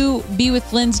you be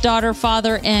with Lynn's daughter,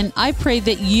 Father? And I pray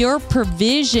that your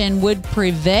provision would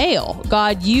prevail.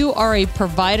 God, you are a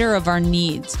provider of our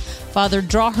needs. Father,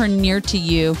 draw her near to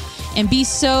you and be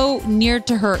so near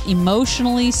to her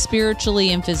emotionally,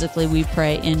 spiritually, and physically, we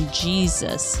pray in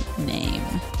Jesus' name.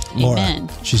 Laura. Amen.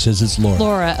 She says it's Laura.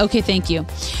 Laura. Okay, thank you.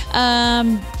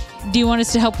 Do you want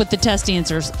us to help with the test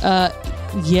answers?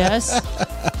 Yes.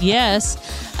 Yes.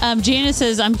 Janice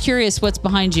says, I'm curious what's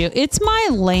behind you. It's my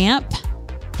lamp.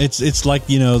 It's like,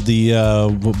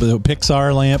 the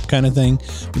Pixar lamp kind of thing.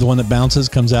 The one that bounces,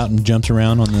 comes out and jumps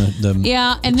around on the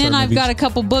Yeah, and then I've got a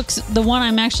couple books. The one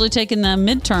I'm actually taking the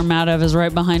midterm out of is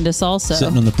right behind us also.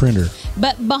 Sitting on the printer.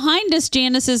 But behind us,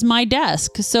 Janice, is my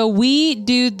desk. So we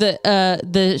do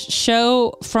the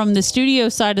show from the studio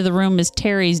side of the room is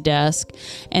Terry's desk,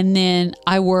 and then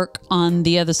I work on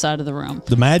the other side of the room.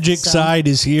 The magic side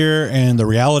is here, and the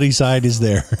reality side is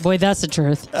there. Boy, that's the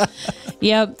truth.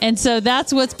 Yep. And so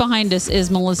that's what's behind us is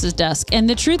Melissa's desk. And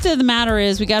the truth of the matter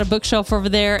is we got a bookshelf over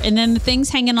there, and then the things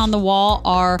hanging on the wall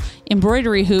are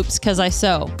embroidery hoops because I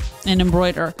sew and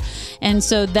embroider. And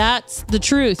so that's the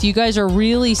truth. You guys are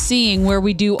really seeing where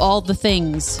we do all the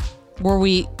things, where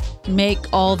we make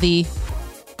all the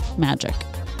magic.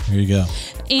 Here you go.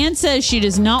 Anne says she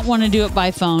does not want to do it by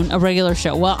phone, a regular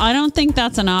show. Well, I don't think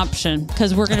that's an option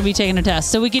because we're going to be taking a test.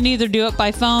 So we can either do it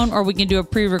by phone or we can do a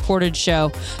pre-recorded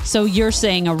show. So you're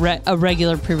saying a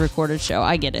regular pre-recorded show.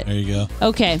 I get it. There you go.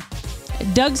 Okay.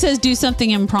 Doug says do something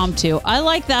impromptu. I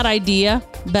like that idea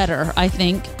better, I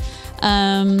think.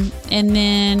 And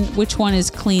then which one is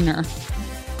cleaner?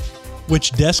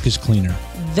 Which desk is cleaner?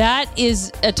 That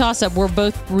is a toss-up. We're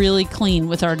both really clean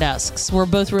with our desks. We're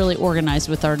both really organized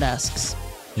with our desks.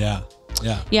 Yeah.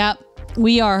 Yeah,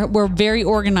 we are. We're very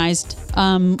organized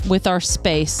with our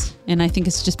space. And I think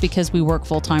it's just because we work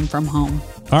full-time from home.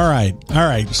 All right.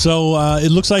 So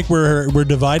it looks like we're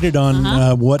divided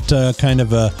on what kind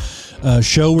of a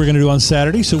show we're going to do on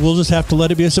Saturday. So we'll just have to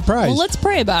let it be a surprise. Well, let's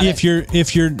pray about it.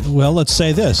 If you're well, let's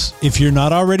say this. If you're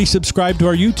not already subscribed to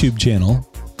our YouTube channel,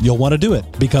 you'll want to do it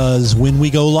because when we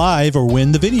go live or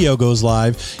when the video goes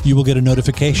live, you will get a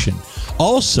notification.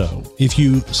 Also, if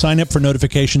you sign up for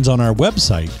notifications on our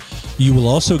website, you will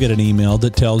also get an email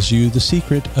that tells you the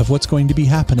secret of what's going to be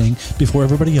happening before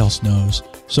everybody else knows.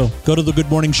 So go to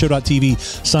thegoodmorningshow.tv,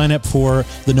 sign up for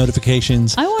the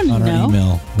notifications on our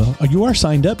email. Well, you are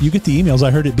signed up. You get the emails.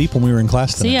 I heard it beep when we were in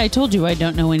class tonight. See, I told you I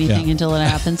don't know anything until it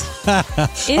happens.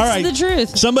 It's the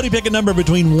truth. Somebody pick a number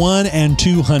between 1 and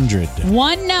 200.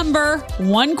 One number,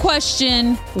 one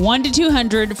question, 1 to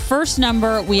 200. First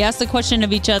number, we ask the question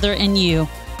of each other and you,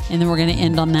 and then we're going to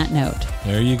end on that note.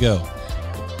 There you go.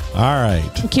 All right.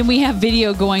 Can we have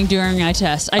video going during our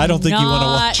test? I don't think you want to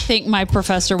watch. I think my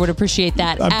professor would appreciate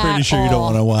that. I'm pretty sure you don't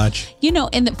want to watch. In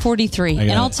the 43.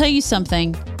 And I'll tell you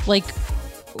something. Like,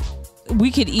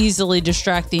 we could easily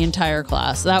distract the entire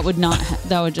class. That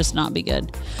would just not be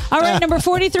good. All right, number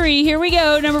 43. Here we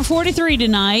go. Number 43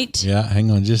 tonight. Yeah,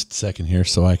 hang on just a second here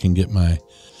so I can get my...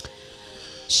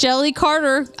 Shelly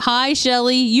Carter. Hi,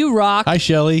 Shelly. You rock. Hi,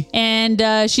 Shelly.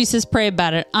 And she says, pray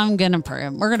about it. I'm going to pray.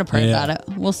 We're going to pray about it.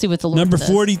 We'll see what the Lord Number says.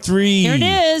 43. Here it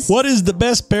is. What is the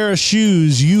best pair of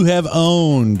shoes you have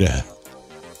owned?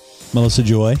 Melissa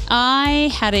Joy.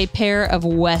 I had a pair of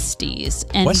Westies.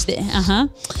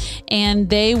 And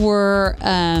they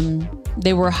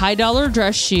were $high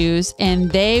dress shoes,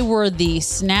 and they were the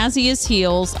snazziest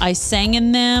heels. I sang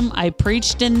in them. I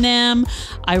preached in them.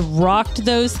 I rocked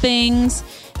those things,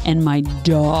 and my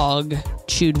dog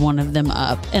chewed one of them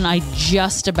up, and I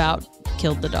just about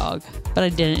killed the dog, but I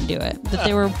didn't do it. But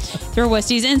they were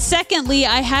Westies. And secondly,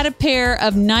 I had a pair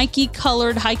of Nike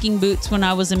colored hiking boots when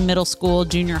I was in middle school,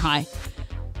 junior high.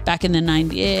 Back in the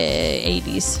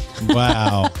 80s.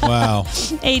 Wow.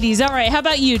 80s. All right. How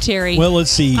about you, Terry? Well, let's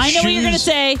see. I know what you're going to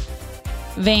say.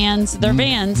 Vans. They're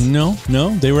Vans. No.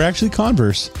 They were actually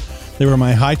Converse. They were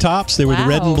my high tops. They were the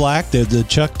red and black, the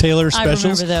Chuck Taylor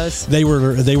specials. I remember those.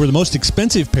 They were the most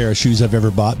expensive pair of shoes I've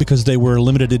ever bought because they were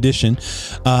limited edition.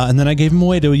 And then I gave them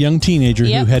away to a young teenager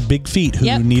who had big feet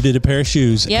who needed a pair of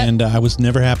shoes. And I was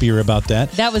never happier about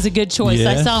that. That was a good choice.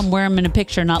 Yeah. I saw him wear them in a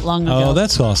picture not long ago. Oh,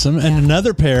 that's awesome. And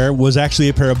another pair was actually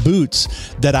a pair of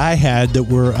boots that I had that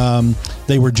were,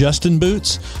 they were Justin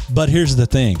boots. But here's the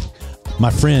thing. My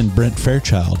friend Brent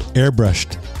Fairchild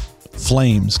airbrushed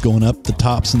flames going up the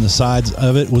tops and the sides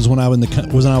of it was when I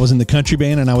was in the country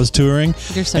band and I was touring.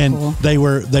 You're so and cool. They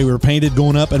were painted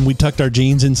going up, and we tucked our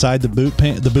jeans inside the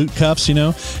boot cuffs,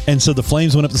 and so the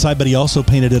flames went up the side. But he also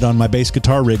painted it on my bass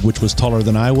guitar rig, which was taller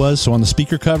than I was, so on the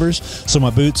speaker covers, so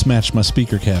my boots matched my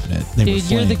speaker cabinet. Dude,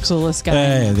 you're the coolest guy.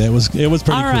 Hey, it was pretty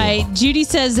cool. All right, Judy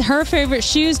says her favorite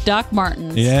shoes, Doc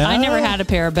Martens. Yeah, I never had a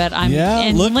pair, but I'm. Yeah,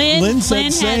 and look, Lynn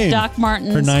said had Doc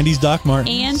Martens. Her '90s Doc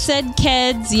Martens. Ann said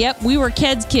Keds. Yep, we were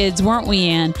Keds kids, weren't we,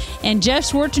 Ann? And Jeff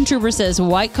Schwarzentrooper says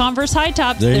white Converse high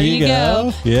tops. There you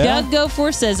go. Yeah. Doug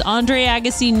Goforth says Andre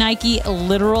Agassi Nike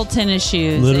literal tennis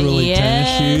shoes. Literally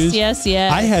tennis shoes. Yes.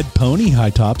 I had Pony high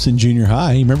tops in junior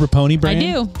high. You remember Pony brand? I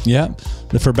do. Yeah,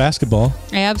 for basketball.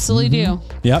 I absolutely do.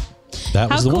 Yep. That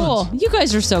was the How cool. ones. You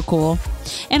guys are so cool.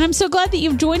 And I'm so glad that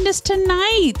you've joined us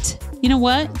tonight. you know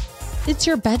what? It's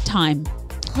your bedtime.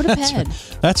 Go to bed.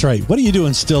 That's right. What are you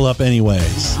doing still up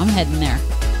anyways? I'm heading there.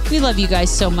 We love you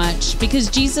guys so much because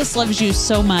Jesus loves you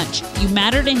so much. You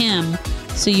matter to him,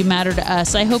 so you matter to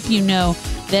us. I hope you know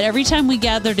that every time we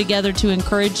gather together to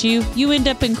encourage you, you end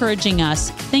up encouraging us.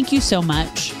 Thank you so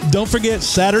much. Don't forget,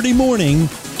 Saturday morning,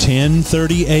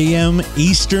 10:30 a.m.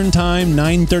 Eastern Time,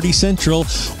 9:30 Central.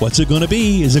 What's it going to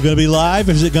be? Is it going to be live?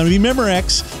 Or is it going to be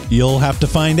Memorex? You'll have to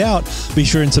find out. Be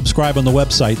sure and subscribe on the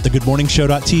website,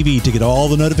 thegoodmorningshow.tv, to get all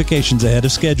the notifications ahead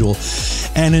of schedule.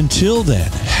 And until then,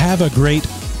 have a great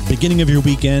beginning of your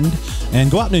weekend and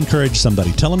go out and encourage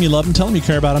somebody. Tell them you love them. Tell them you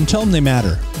care about them. Tell them they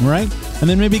matter. All right? And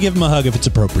then maybe give them a hug if it's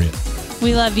appropriate.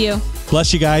 We love you.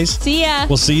 Bless you guys. See ya.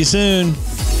 We'll see you soon.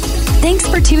 Thanks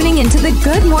for tuning into The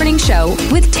Good Morning Show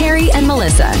with Terry and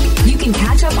Melissa. You can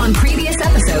catch up on previous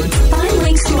episodes, find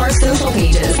links to our social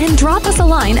pages, and drop us a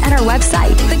line at our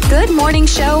website,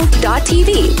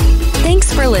 thegoodmorningshow.tv.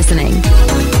 Thanks for listening.